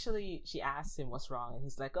 initially she asks him what's wrong, and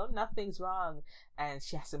he's like, oh, nothing's wrong. And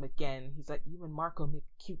she asks him again, he's like, you and Marco make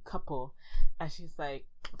a cute couple. And she's like,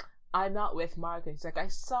 I'm not with Marco. He's like, I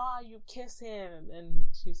saw you kiss him. And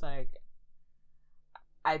she's like,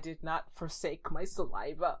 I did not forsake my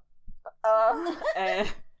saliva.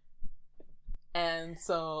 And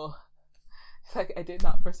so, like, I did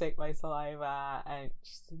not forsake my saliva. And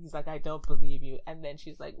he's like, I don't believe you. And then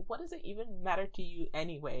she's like, what does it even matter to you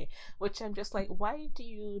anyway? Which I'm just like, why do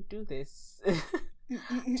you do this?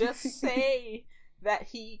 Just say that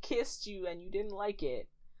he kissed you and you didn't like it.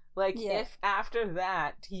 Like, if after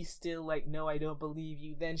that he's still like, no, I don't believe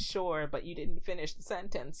you, then sure, but you didn't finish the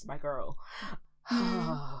sentence, my girl.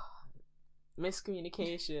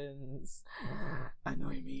 Miscommunications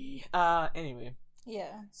annoy me. Anyway.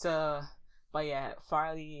 Yeah. So, but yeah,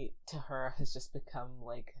 Farley to her has just become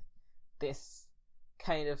like this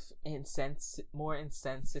kind of more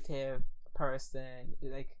insensitive person.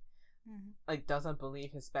 Like doesn't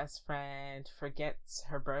believe his best friend, forgets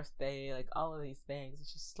her birthday, like all of these things.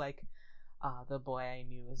 It's just like, the boy I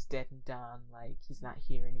knew is dead and done. Like, he's not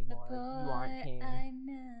here anymore. The boy you aren't him. I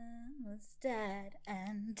knew was dead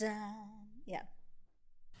and done. Yeah.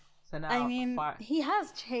 So now, I mean, he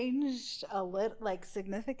has changed a little, like,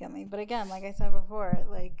 significantly. But again, like I said before,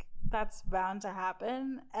 like, that's bound to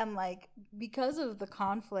happen. And, like, because of the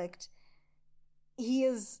conflict, he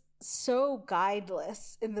is so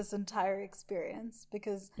guideless in this entire experience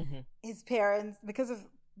because his parents, because of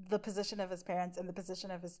the position of his parents and the position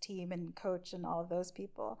of his team and coach and all of those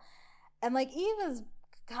people. And, like, Eve has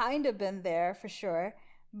kind of been there for sure.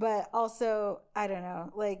 But also, I don't know,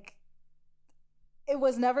 like, it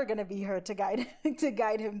was never going to be her to guide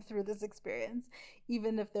him through this experience,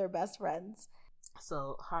 even if they're best friends.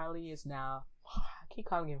 So Harley is now, I keep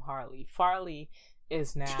calling him Harley. Farley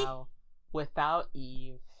is now without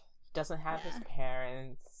Eve. He doesn't have his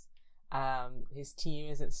parents. His team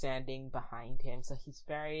isn't standing behind him, so he's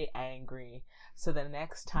very angry. So the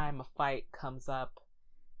next time a fight comes up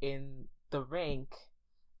in the rink,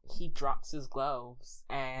 he drops his gloves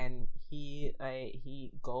and he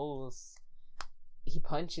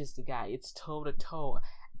punches the guy. It's toe to toe,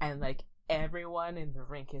 and like everyone in the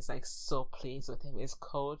rink is like so pleased with him. His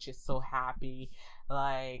coach is so happy.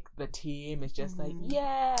 Like the team is just like,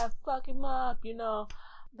 yeah, fuck him up, you know.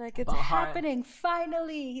 Like, it's happening.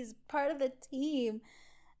 Finally, he's part of the team.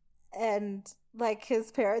 And like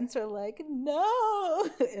his parents are like, no,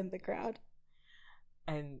 in the crowd.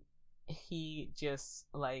 And he just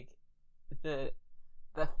like the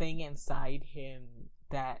thing inside him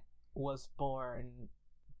that was born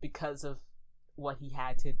because of what he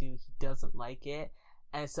had to do, he doesn't like it.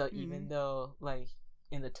 And so even though like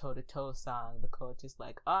in the Toe to Toe song, the coach is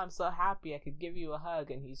like, oh, I'm so happy I could give you a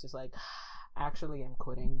hug, and he's just like, actually, I'm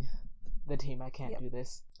quitting the team. I can't do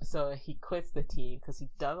this. So he quits the team because he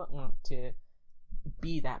doesn't want to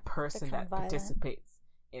be that person that participates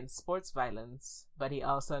in sports violence, but he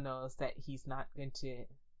also knows that he's not going to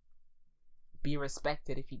be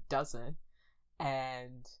respected if he doesn't,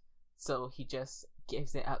 and so he just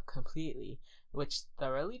gives it up completely, which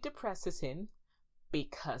thoroughly depresses him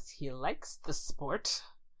because he likes the sport.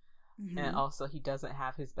 And also he doesn't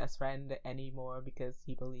have his best friend anymore because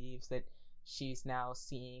he believes that she's now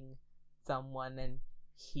seeing someone and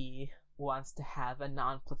he wants to have a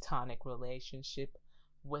non-platonic relationship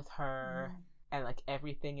with her. And like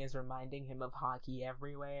everything is reminding him of hockey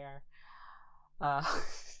everywhere.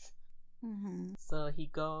 So he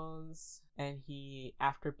goes and he,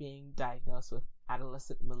 after being diagnosed with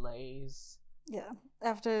adolescent malaise,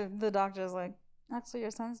 after the doctor's like, actually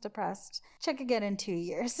your son's depressed, check again in 2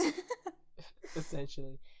 years.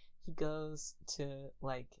 Essentially, he goes to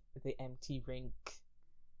like the empty rink,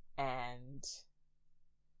 and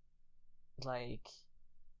like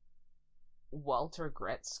Walter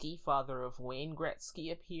Gretzky, father of Wayne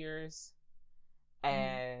Gretzky, appears,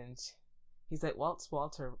 and he's like, what's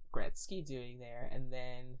Walter Gretzky doing there? And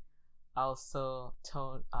then also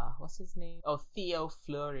what's his name? Oh, Theo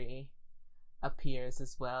Fleury appears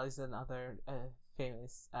as well. He's another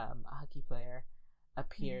famous hockey player,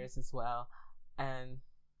 appears as well. And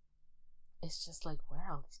it's just like, where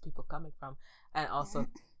are all these people coming from? And also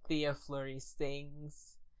Theo Fleury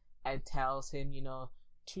sings and tells him, you know,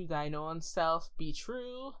 to thine own self be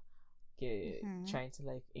true. Trying to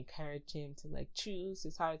like encourage him to like choose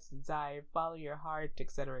his heart's desire, follow your heart,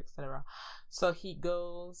 etc., etc. So he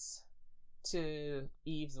goes to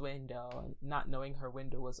Eve's window, and not knowing her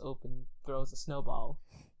window was open, throws a snowball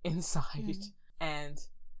inside, and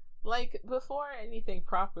like before anything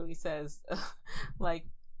properly says, like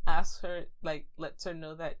asks her, like lets her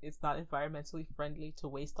know that it's not environmentally friendly to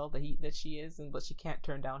waste all the heat that she is, but she can't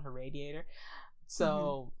turn down her radiator.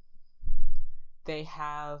 So they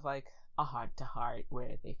have like a heart to heart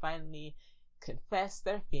where they finally confess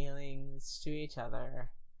their feelings to each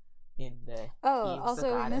other in the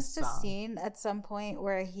also we missed a scene at some point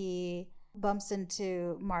where he bumps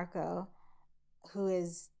into Marco, who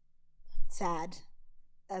is sad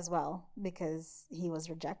as well because he was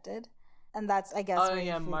rejected, and that's, I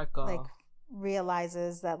guess, Marco like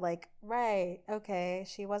realizes that, like, right, okay,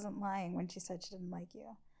 she wasn't lying when she said she didn't like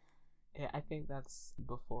you. Yeah, I think that's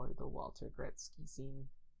before the Walter Gretzky scene.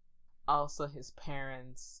 Also, his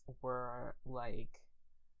parents were like,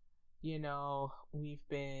 you know, we've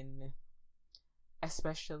been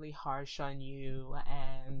especially harsh on you,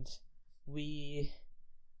 and we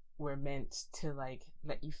were meant to like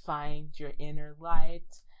let you find your inner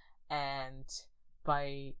light, and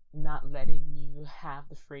by not letting you have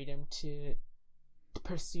the freedom to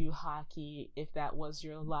pursue hockey, if that was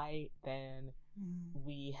your light, then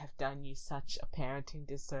we have done you such a parenting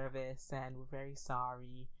disservice, and we're very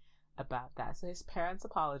sorry about that. So his parents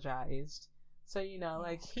apologized. So, you know,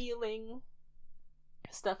 like healing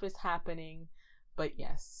stuff is happening. But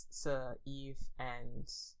yes, so Eve and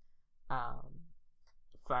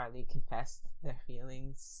Farley confessed their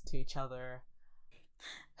feelings to each other.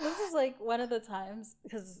 This is like one of the times,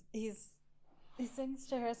 because he sings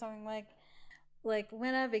to her something like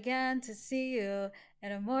when I began to see you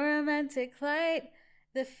in a more romantic light,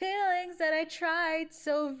 the feelings that I tried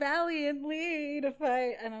so valiantly to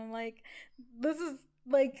fight. And I'm like, this is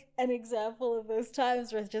like an example of those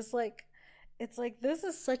times where it's just like, it's like, this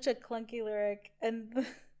is such a clunky lyric, and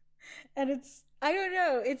it's, I don't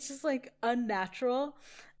know, it's just like unnatural,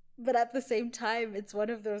 but at the same time it's one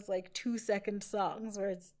of those like 2-second songs where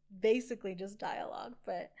it's basically just dialogue,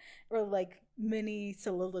 or like mini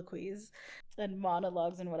soliloquies and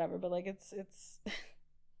monologues and whatever, but like it's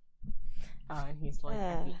and he's like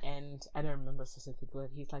at the end, I don't remember specifically,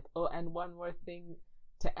 he's like, oh, and one more thing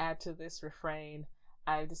to add to this refrain,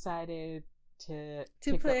 I've decided to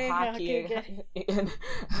play up hockey again. And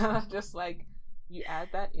I'm just like, you add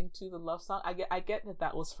that into the love song? I get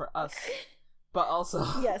that was for us, but also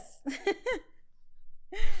yes.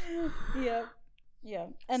 Yep. Yeah.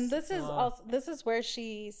 And this is where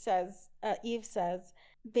she says, Eve says,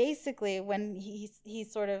 basically when he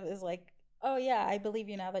sort of is like, "Oh yeah, I believe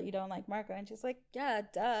you now that you don't like Marco." And she's like, "Yeah,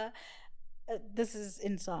 duh." This is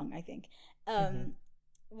in song, I think. Mm-hmm.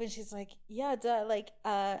 When she's like, "Yeah, duh, like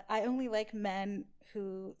I only like men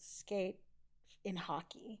who skate in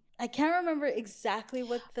hockey." I can't remember exactly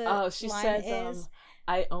what the Oh, she line says, is.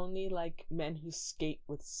 I only like men who skate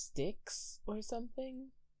with sticks or something.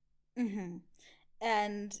 Hmm.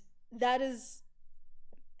 And that is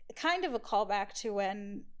kind of a callback to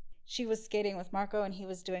when she was skating with Marco and he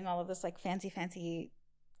was doing all of this like fancy,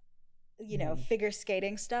 Mm-hmm. figure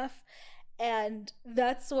skating stuff. And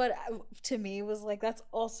that's what to me was like, that's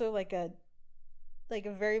also like a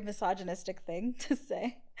very misogynistic thing to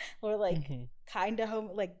say, or like Mm-hmm. kind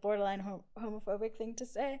of like borderline homophobic thing to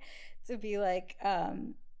say, to be like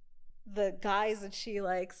the guys that she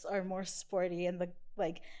likes are more sporty, and the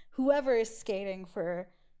like whoever is skating for,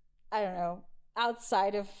 I don't know,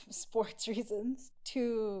 outside of sports reasons,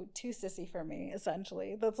 too sissy for me,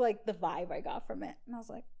 essentially. That's like the vibe I got from it. And I was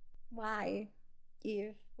like, why,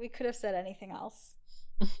 Eve? We could have said anything else.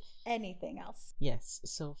 Anything else. Yes,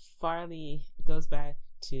 so Farley goes back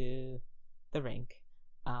to the rink,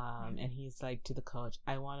 Mm-hmm. and he's like to the coach,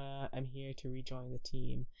 I'm here to rejoin the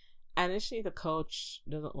team. And initially, the coach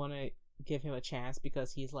doesn't want to give him a chance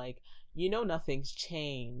because he's like, nothing's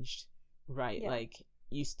changed, right? Yeah. Like,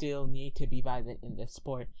 you still need to be violent in this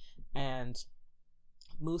sport. And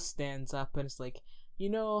Moose stands up and it's like, you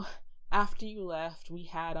know, after you left, we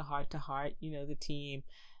had a heart to heart, the team,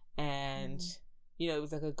 and Mm-hmm. it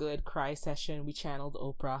was like a good cry session. We channeled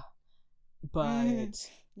Oprah, Mm-hmm. but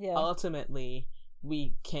Yeah. ultimately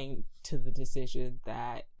we came to the decision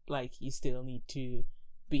that like you still need to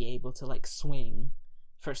be able to like swing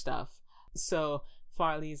for stuff. So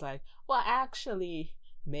Farley's like, well, actually,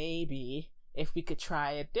 maybe if we could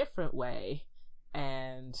try a different way,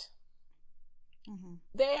 and Mm-hmm.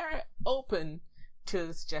 they're open to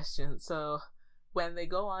the suggestion. So when they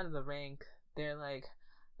go on the rink, they're like,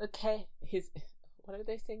 okay, what are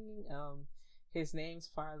they singing? His name's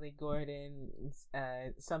Farley Gordon.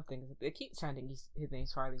 Something. They keep chanting his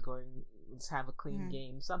name's Farley Gordon. Let's have a clean Mm-hmm.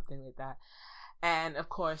 game, something like that. And of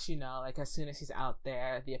course, like as soon as he's out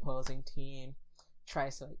there, the opposing team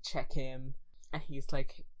tries to like check him, and he's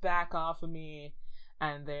like, back off of me.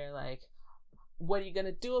 And they're like, what are you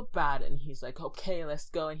gonna do about it? And he's like, okay, let's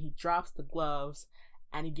go. And he drops the gloves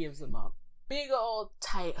and he gives him a big old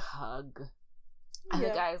tight hug. And the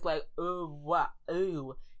Yep. guy's like, ooh, what?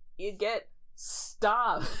 Ooh, you get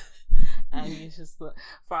stop. And he's just,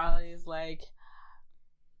 Farley's like,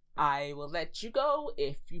 I will let you go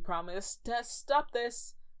if you promise to stop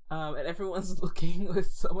this. And everyone's looking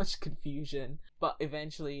with so much confusion. But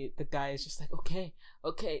eventually, the guy is just like, okay,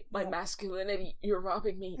 my masculinity, you're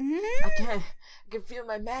robbing me. Mm-hmm. I can feel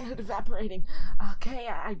my manhood evaporating. Okay,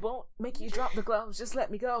 I won't make you drop the gloves. Just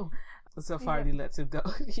let me go. So Farley lets him go.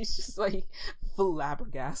 He's just like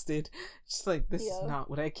flabbergasted. Just like, this is not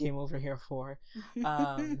what I came over here for.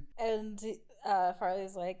 And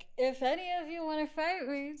Farley's like, if any of you want to fight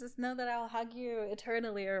me, just know that I'll hug you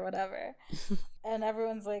eternally or whatever. And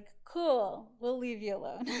everyone's like, cool, we'll leave you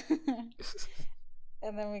alone.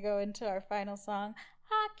 And then we go into our final song.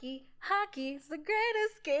 Hockey, hockey's the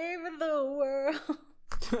greatest game in the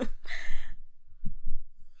world.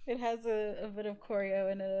 It has a bit of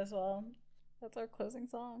choreo in it as well. That's our closing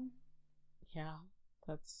song. Yeah,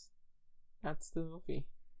 that's the movie.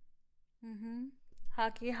 Mm-hmm.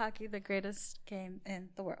 Hockey, hockey, the greatest game in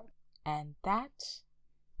the world. And that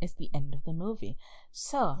is the end of the movie.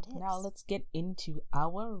 So now let's get into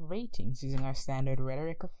our ratings using our standard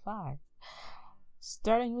rhetoric of 5.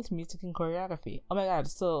 Starting with music and choreography. Oh my god,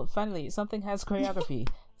 so finally something has choreography.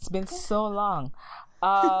 It's been so long.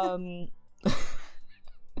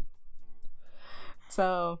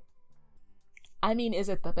 So, I mean, is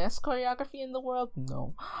it the best choreography in the world?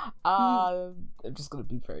 No. I'm just gonna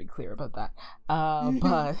be very clear about that.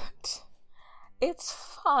 But it's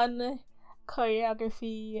fun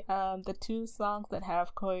choreography. The 2 songs that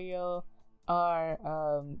have choreo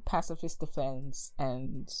are Pacifist Defense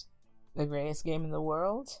and The Greatest Game in the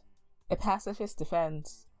World. A Pacifist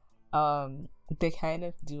Defense, they kind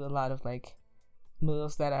of do a lot of like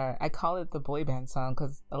moves that are, I call it the boy band song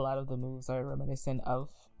because a lot of the moves are reminiscent of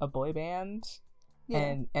a boy band.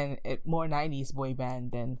 And it more 90s boy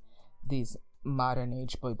band than these modern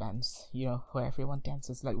age boy bands, where everyone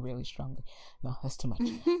dances like really strongly. No, that's too much.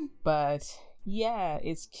 But yeah,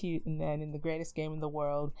 it's cute. And then in The Greatest Game in the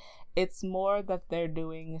World, it's more that they're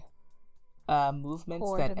doing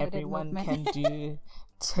movements that everyone can do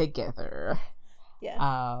together.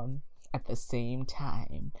 Yeah. At the same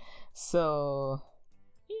time. So,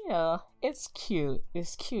 it's cute.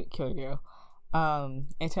 It's cute, Kyoryu.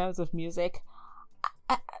 In terms of music,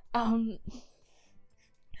 I, um,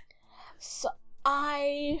 so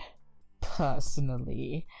I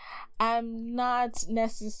personally am not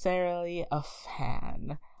necessarily a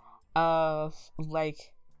fan of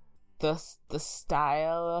like the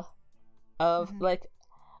style of like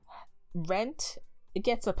Rent. It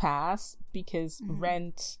gets a pass because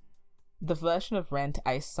Rent, the version of Rent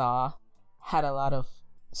I saw had a lot of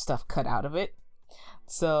stuff cut out of it.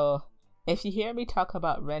 So if you hear me talk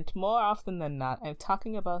about Rent, more often than not, I'm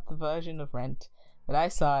talking about the version of Rent that I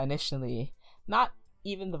saw initially, not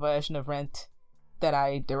even the version of Rent that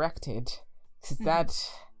I directed, because that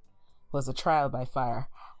was a trial by fire.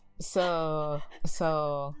 So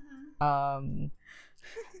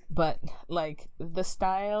but like the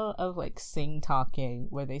style of like sing talking,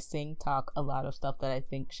 where they sing talk a lot of stuff that I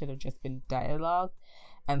think should have just been dialogue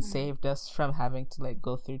and saved us from having to like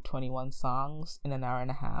go through 21 songs in an hour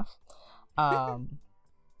and a half. I'm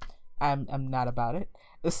not about it.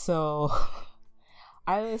 So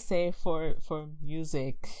I would say for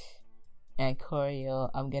music and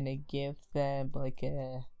choreo, I'm gonna give them like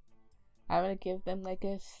a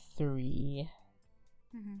 3.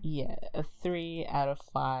 Yeah, a 3 out of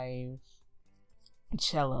 5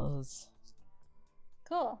 cellos.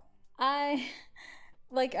 Cool.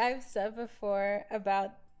 Like I've said before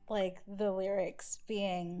about like the lyrics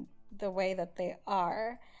being the way that they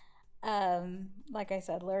are. Like I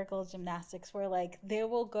said, lyrical gymnastics, where like they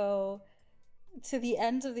will go to the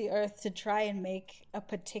ends of the earth to try and make a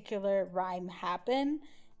particular rhyme happen,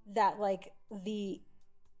 that like the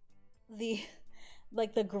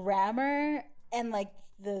like the grammar and like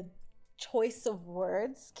the choice of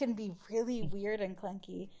words can be really weird and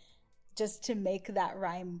clunky just to make that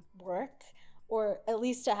rhyme work, or at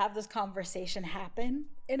least to have this conversation happen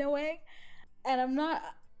in a way. And I'm not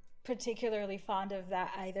particularly fond of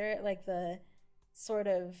that either, like the sort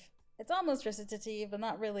of, it's almost recitative but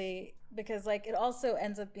not really, because like it also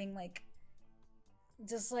ends up being like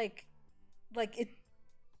just like it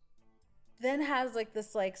then has like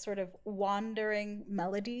this like sort of wandering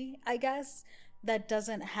melody, I guess, that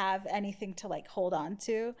doesn't have anything to like hold on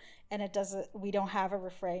to, and it doesn't, we don't have a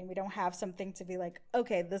refrain, we don't have something to be like,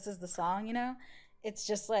 okay, this is the song, you know? It's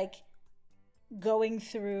just like going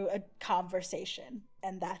through a conversation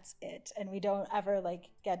and that's it, and we don't ever like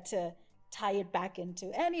get to tie it back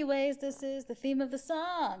into, anyways, this is the theme of the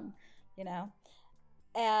song, you know?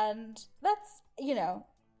 And that's, you know,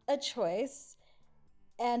 a choice.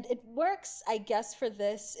 And it works, I guess, for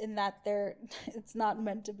this in that it's not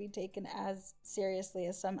meant to be taken as seriously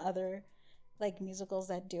as some other like musicals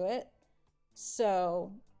that do it.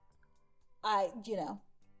 So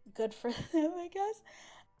good for them, I guess.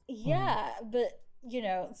 Yeah, but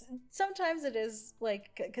sometimes it is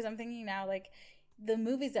like, because I'm thinking now, like the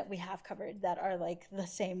movies that we have covered that are like the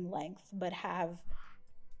same length but have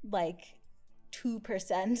like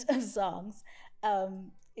 2% of songs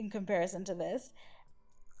in comparison to this,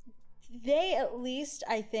 they at least,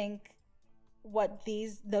 I think, what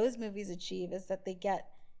those movies achieve is that they get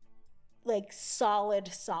like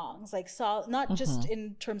solid songs, like not just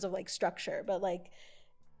in terms of like structure, but like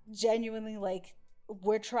genuinely like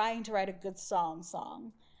we're trying to write a good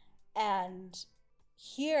song. And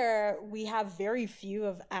here we have very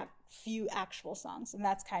few actual songs, and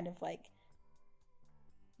that's kind of like,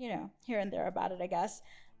 here and there about it, I guess.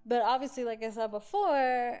 But obviously, like I said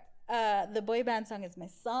before, the boy band song is my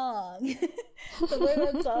song. The boy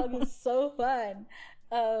band song is so fun.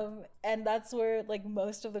 And that's where like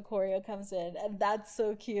most of the choreo comes in, and that's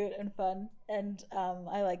so cute and fun, and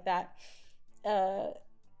I like that. And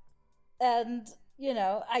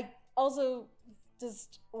I also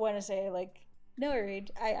just want to say, like, Noah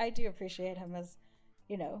Reid, I do appreciate him as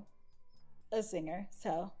a singer,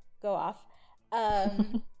 so go off.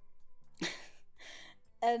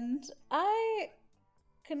 And I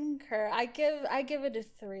concur. I give it a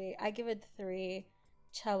 3. I give it 3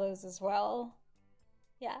 cellos as well.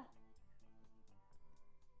 Yeah.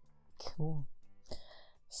 Cool.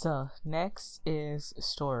 So next is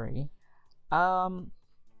story.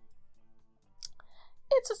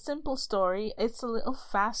 It's a simple story. It's a little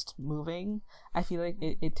fast moving. I feel like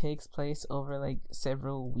it takes place over like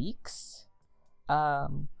several weeks,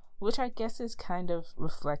 which I guess is kind of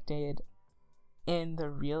reflected in the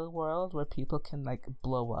real world, where people can like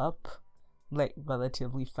blow up like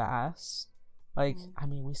relatively fast. Like I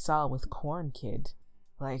mean, we saw with Corn Kid,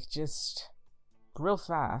 like just real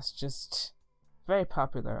fast, just very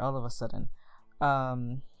popular all of a sudden.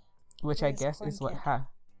 Which I guess is what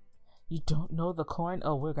You don't know the corn?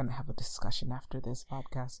 Oh, we're gonna have a discussion after this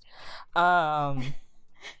podcast.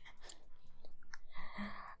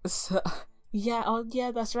 So yeah, oh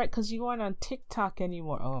yeah, that's right, because you aren't on TikTok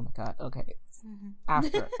anymore. Oh my god. Okay.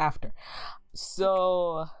 After.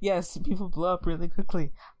 So yes, people blow up really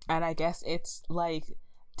quickly. And I guess it's like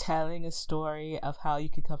telling a story of how you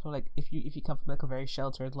could come from, like, if you come from like a very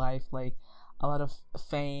sheltered life, like a lot of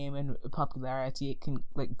fame and popularity, it can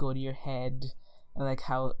like go to your head, and like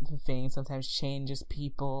how the fame sometimes changes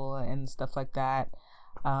people and stuff like that.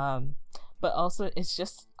 But also it's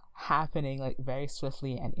just happening like very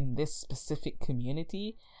swiftly and in this specific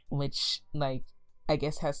community, which like I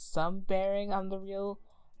guess has some bearing on the real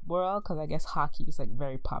world, because I guess hockey is like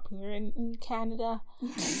very popular in Canada.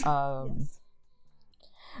 Yes.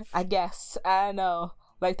 I guess, I don't know,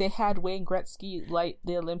 like they had Wayne Gretzky light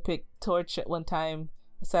the Olympic torch at one time,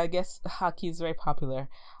 so I guess hockey is very popular.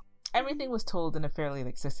 Everything was told in a fairly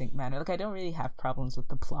like succinct manner. Like I don't really have problems with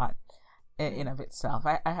the plot in of itself.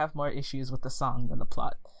 I have more issues with the song than the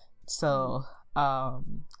plot. So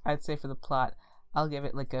I'd say for the plot I'll give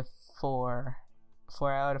it like a 4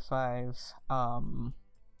 out of 5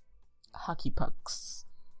 hockey pucks.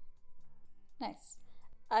 Nice.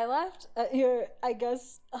 I laughed at your, I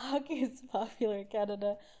guess hockey is popular in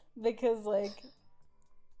Canada because, like,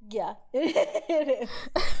 yeah, it is.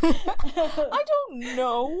 I don't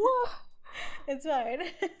know. It's fine.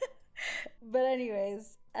 But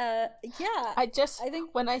anyways, yeah. I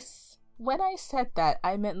think when I said that,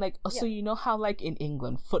 I meant like, so you know how like in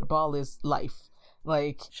England, football is life.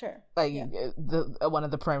 Like, sure, like the one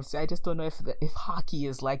of the premises. I just don't know if hockey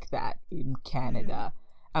is like that in Canada.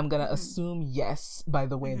 I'm gonna assume yes by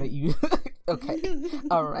the way that you. Okay,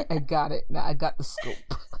 all right, I got it. Now I got the scope.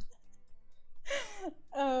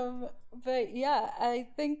 But yeah, I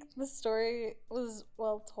think the story was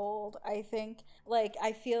well told. I think, like,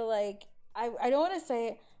 I feel like I don't want to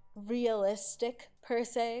say realistic per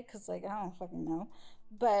se, because like I don't fucking know,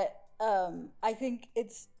 but I think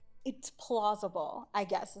it's plausible, I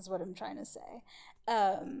guess is what I'm trying to say.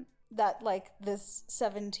 That like this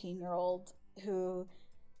 17-year-old who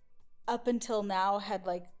up until now had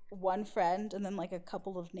like one friend and then like a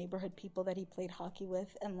couple of neighborhood people that he played hockey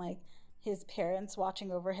with, and like his parents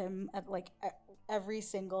watching over him at like every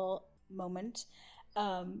single moment,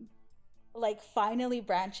 like finally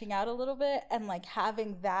branching out a little bit and like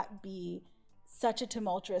having that be such a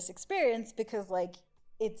tumultuous experience, because like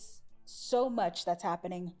it's so much that's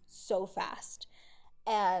happening so fast,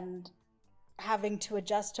 and having to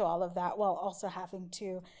adjust to all of that while also having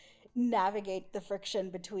to navigate the friction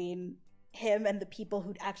between him and the people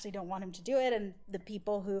who actually don't want him to do it, and the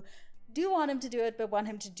people who do want him to do it but want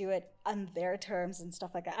him to do it on their terms and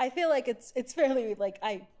stuff like that. I feel like it's fairly like,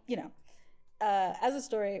 as a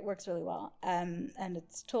story it works really well, and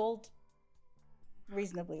it's told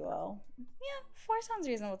reasonably well. Yeah, 4 sounds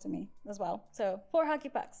reasonable to me as well. So 4 hockey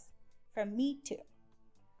pucks from me too.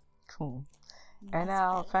 Cool. And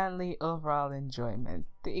now, finally, overall enjoyment.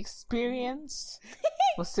 The experience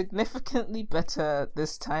was significantly better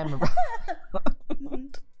this time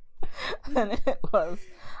around than it was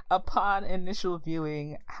upon initial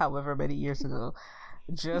viewing, however many years ago.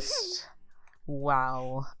 Just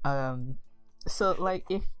wow. So like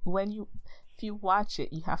if you watch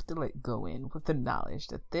it, you have to like go in with the knowledge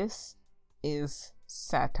that this is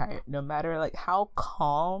satire. No matter like how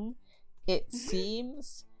calm it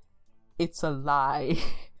seems, it's a lie.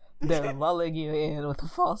 They're lulling you in with a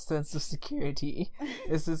false sense of security.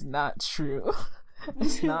 This is not true.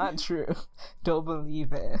 It's not true. Don't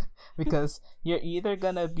believe it. Because you're either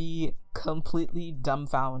gonna be completely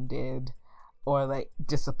dumbfounded or like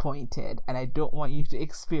disappointed. And I don't want you to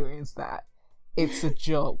experience that. It's a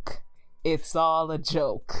joke. It's all a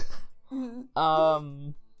joke.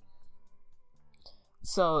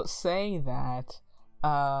 So saying that,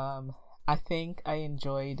 I think I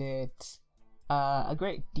enjoyed it a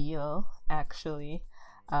great deal, actually.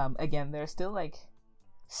 Again, there are still like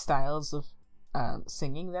styles of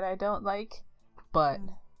singing that I don't like, but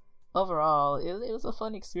overall it was a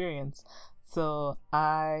fun experience. So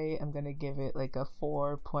I am gonna give it like a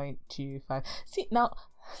 4.25. See, now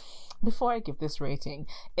before I give this rating,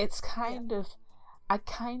 it's kind of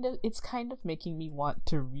making me want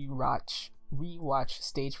to rewatch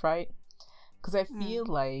Stage Fright, because I feel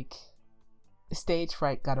like Stage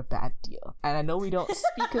Fright got a bad deal, and I know we don't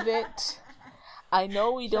speak of it.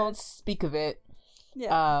 Don't speak of it.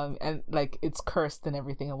 Yeah. And like it's cursed and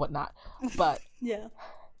everything and whatnot. But yeah,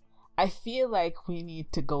 I feel like we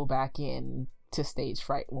need to go back in to Stage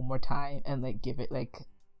Fright one more time and like give it like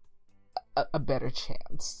a better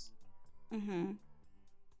chance.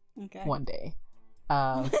 Okay. One day.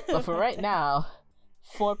 But for right now,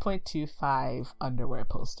 4.25 underwear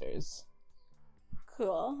posters.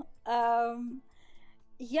 Cool.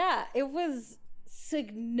 Yeah, it was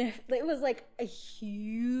significant. It was like a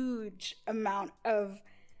huge amount of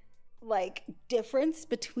like difference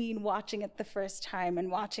between watching it the first time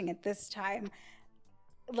and watching it this time.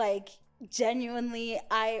 Like, genuinely,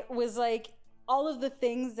 I was like, all of the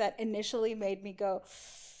things that initially made me go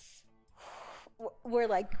were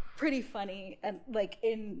like pretty funny, and like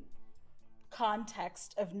in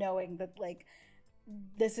context of knowing that like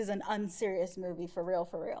this is an unserious movie for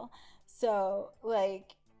real. So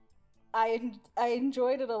like I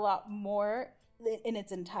enjoyed it a lot more in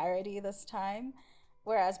its entirety this time,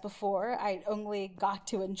 whereas before I only got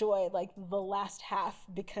to enjoy like the last half,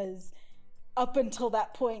 because up until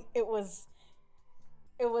that point it was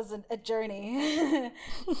a journey.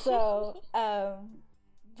 So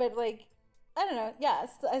but like, I don't know, yeah,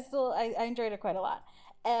 I enjoyed it quite a lot.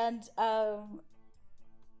 And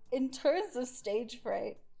in terms of stage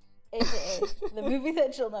fright, aka the movie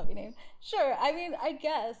that shall not be named, sure, I mean, I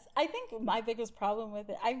guess I think my biggest problem with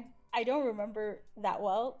it, I don't remember that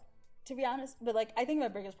well, to be honest, but like I think my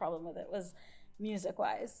biggest problem with it was music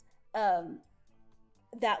wise.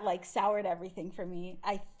 That like soured everything for me.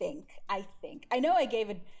 I think I know I gave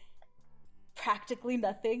it practically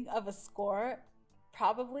nothing of a score,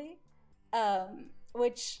 probably,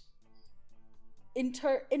 which in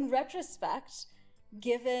retrospect,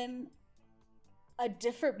 given a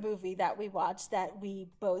different movie that we watched that we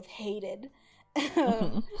both hated,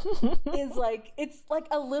 is like, it's like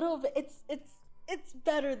a little bit, it's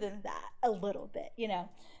better than that a little bit, you know.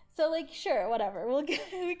 So like, sure, whatever,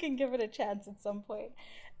 we can give it a chance at some point,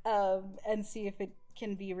 and see if it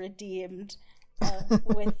can be redeemed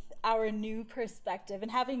with our new perspective,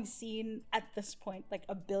 and having seen at this point like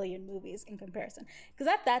a billion movies in comparison, because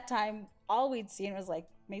at that time all we'd seen was like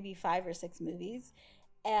maybe 5 or 6 movies,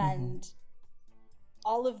 and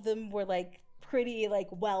all of them were like pretty like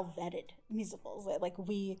well vetted musicals. Like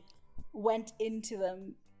we went into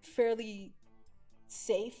them fairly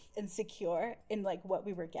safe and secure in like what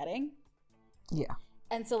we were getting. Yeah.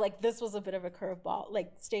 And so like this was a bit of a curveball.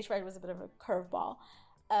 Like Stage Fright was a bit of a curveball.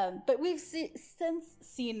 But we've since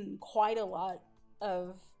seen quite a lot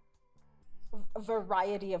of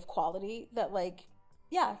variety of quality that like,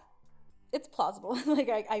 yeah, it's plausible.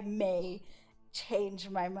 Like I may change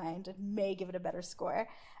my mind and may give it a better score.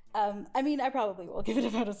 I mean, I probably will give it a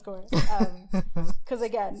better score. Because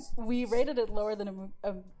again, we rated it lower than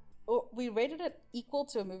we rated it equal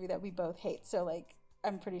to a movie that we both hate. So like,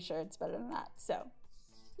 I'm pretty sure it's better than that. So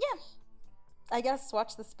yeah, I guess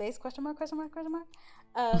watch the space, question mark.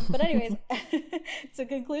 But anyways, to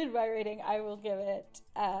conclude my rating, I will give it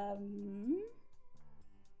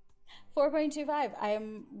 4.25. I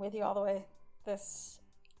am with you all the way this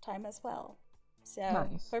time as well. So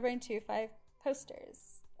nice. 4.25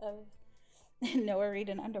 posters of Noah Reid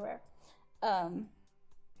in underwear.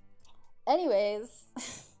 Anyways,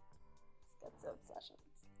 let's get to obsessions.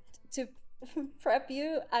 To prep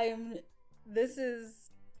you, this is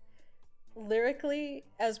lyrically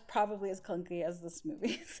probably as clunky as this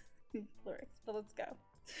movie's lyrics, but let's go.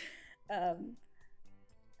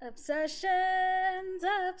 Obsessions,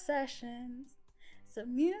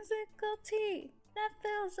 some musical tea that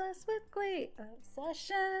fills us with glee.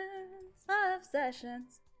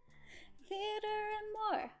 Obsessions, theater and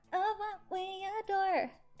more of what we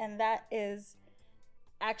adore. And that is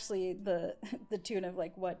actually the tune of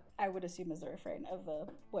like what I would assume is the refrain of the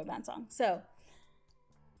boy band song. So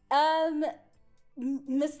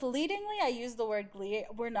misleadingly I use the word glee.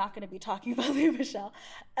 We're not going to be talking about Lea Michele,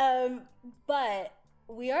 but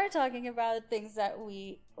we are talking about things that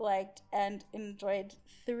we liked and enjoyed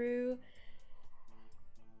through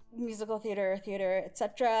musical theater,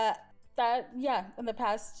 etc. That, yeah, in the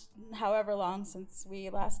past however long since we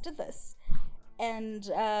last did this. And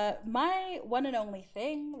my one and only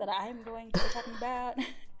thing that I'm going to be talking about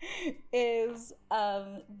is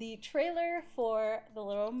the trailer for The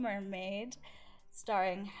Little Mermaid,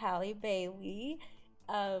 starring Halle Bailey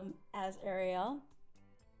as Ariel,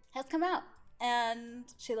 has come out. And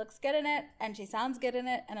she looks good in it, and she sounds good in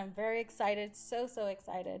it, and I'm very excited, so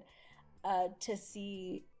excited to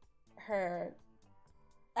see her,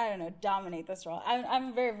 I don't know, dominate this role.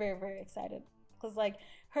 I'm very, very, very excited, because like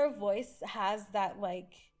her voice has that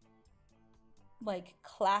like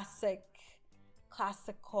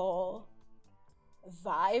classical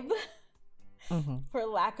vibe, for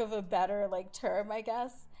lack of a better like term, I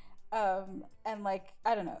guess. And like,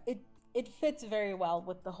 I don't know, it fits very well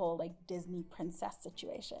with the whole like Disney princess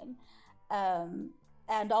situation. And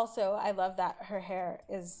also I love that her hair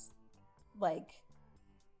is like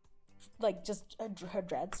like just her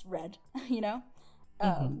dreads red, you know.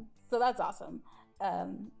 Mm-hmm. So that's awesome,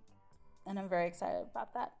 and I'm very excited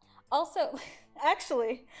about that. Also,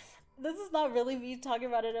 actually, this is not really me talking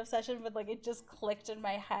about an obsession, but like it just clicked in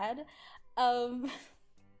my head.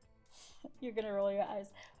 You're gonna roll your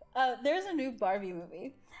eyes. There's a new Barbie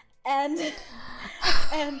movie, and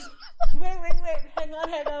and wait, hang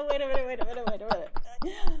on, wait a minute.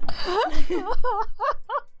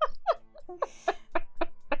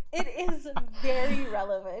 It is very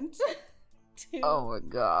relevant to. Oh my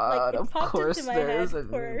god! Like, of course, there's a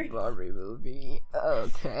new Barbie movie.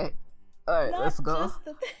 Okay, all right, let's go.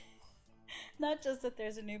 Not just that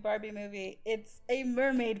there's a new Barbie movie; it's a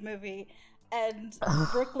mermaid movie. And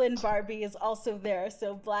Brooklyn Barbie is also there,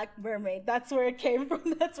 so Black Mermaid. That's where it came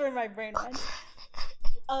from. That's where my brain went.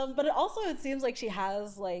 But it seems like she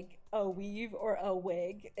has like a weave or a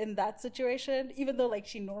wig in that situation, even though like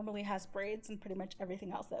she normally has braids and pretty much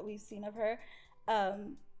everything else that we've seen of her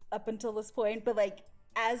up until this point. But like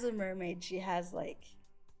as a mermaid, she has like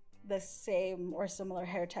the same or similar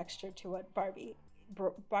hair texture to what Barbie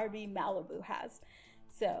Malibu has.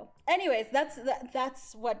 So, anyways,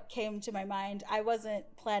 that's what came to my mind. I wasn't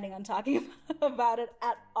planning on talking about it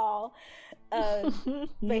at all, but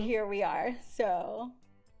here we are. So,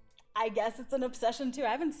 I guess it's an obsession too. I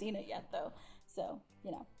haven't seen it yet though, so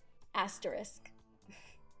asterisk.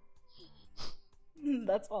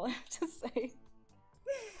 That's all I have to say.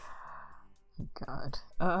 God,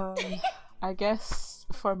 I guess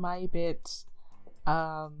for my bit,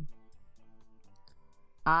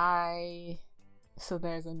 So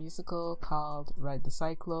there's a musical called Ride the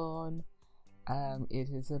Cyclone. It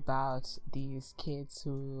is about these kids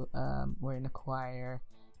who were in a choir,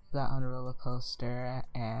 got on a roller coaster,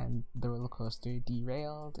 and the roller coaster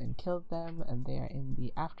derailed and killed them, and they are in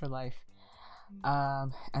the afterlife.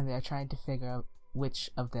 And they are trying to figure out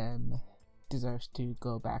which of them deserves to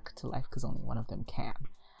go back to life, because only one of them can.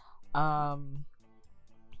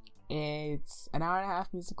 It's an hour and a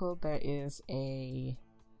half musical. There is a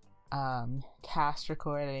cast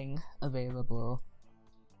recording available,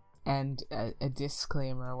 and a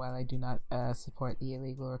disclaimer: while I do not support the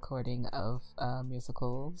illegal recording of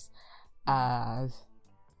musicals,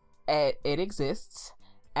 it exists,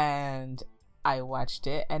 and I watched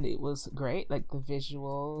it and it was great. Like the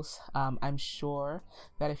visuals, I'm sure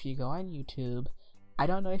that if you go on YouTube, I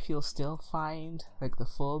don't know if you'll still find like the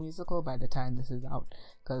full musical by the time this is out,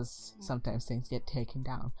 because sometimes things get taken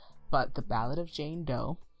down, but The Ballad of Jane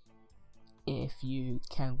Doe, if you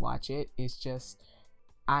can watch it, it's just,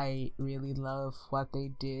 I really love what they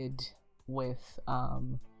did with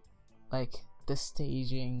like the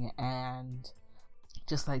staging and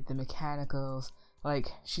just like the mechanicals.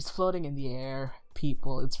 Like she's floating in the air,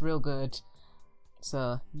 people. It's real good.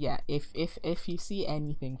 So yeah, if you see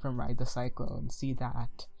anything from Ride the Cyclone, see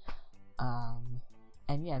that.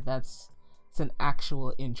 And yeah, it's an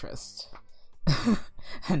actual interest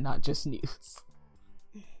and not just news.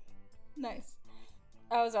 Nice.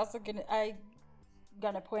 I was also gonna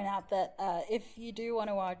point out that if you do want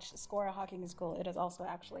to watch Score, a Hockey Musical, it is also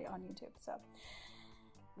actually on YouTube. So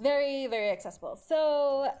very, very accessible.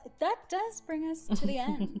 So that does bring us to the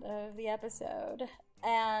end of the episode.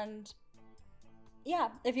 And yeah,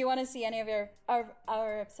 if you want to see any of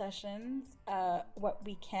our obsessions, what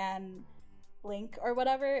we can link or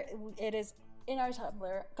whatever, it is in our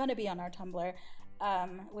Tumblr, gonna be on our Tumblr,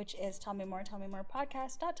 which is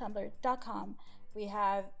tellmemorepodcast.tumblr.com. We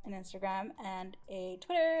have an Instagram and a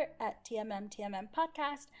Twitter at TMM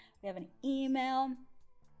Podcast. We have an email,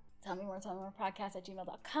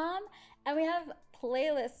 tellmemorepodcast@gmail.com, and we have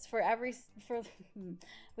playlists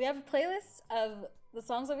we have playlists of the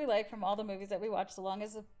songs that we like from all the movies that we watch, so long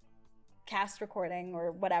as the cast recording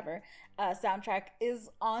or whatever soundtrack is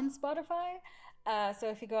on Spotify. So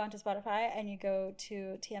if you go onto Spotify and you go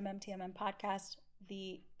to TMM Podcast,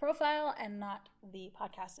 the profile and not the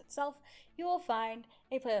podcast itself, you will find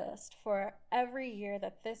a playlist for every year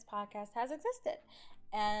that this podcast has existed.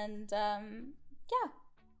 And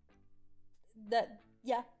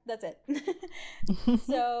that's it.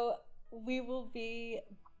 So we will be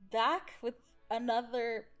back with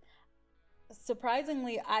another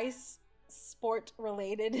surprisingly ice sport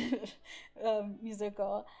related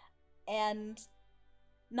musical, and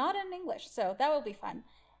not in English, so that will be fun.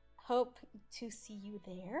 Hope to see you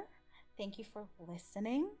there. Thank you for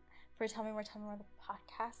listening. For Tell Me More the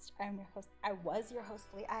podcast. I'm your host. I was your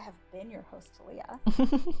host, Leah. I have been your host, Leah.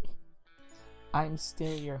 I'm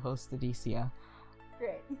still your host, Adicia.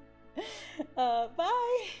 Great.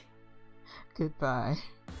 Bye. Goodbye.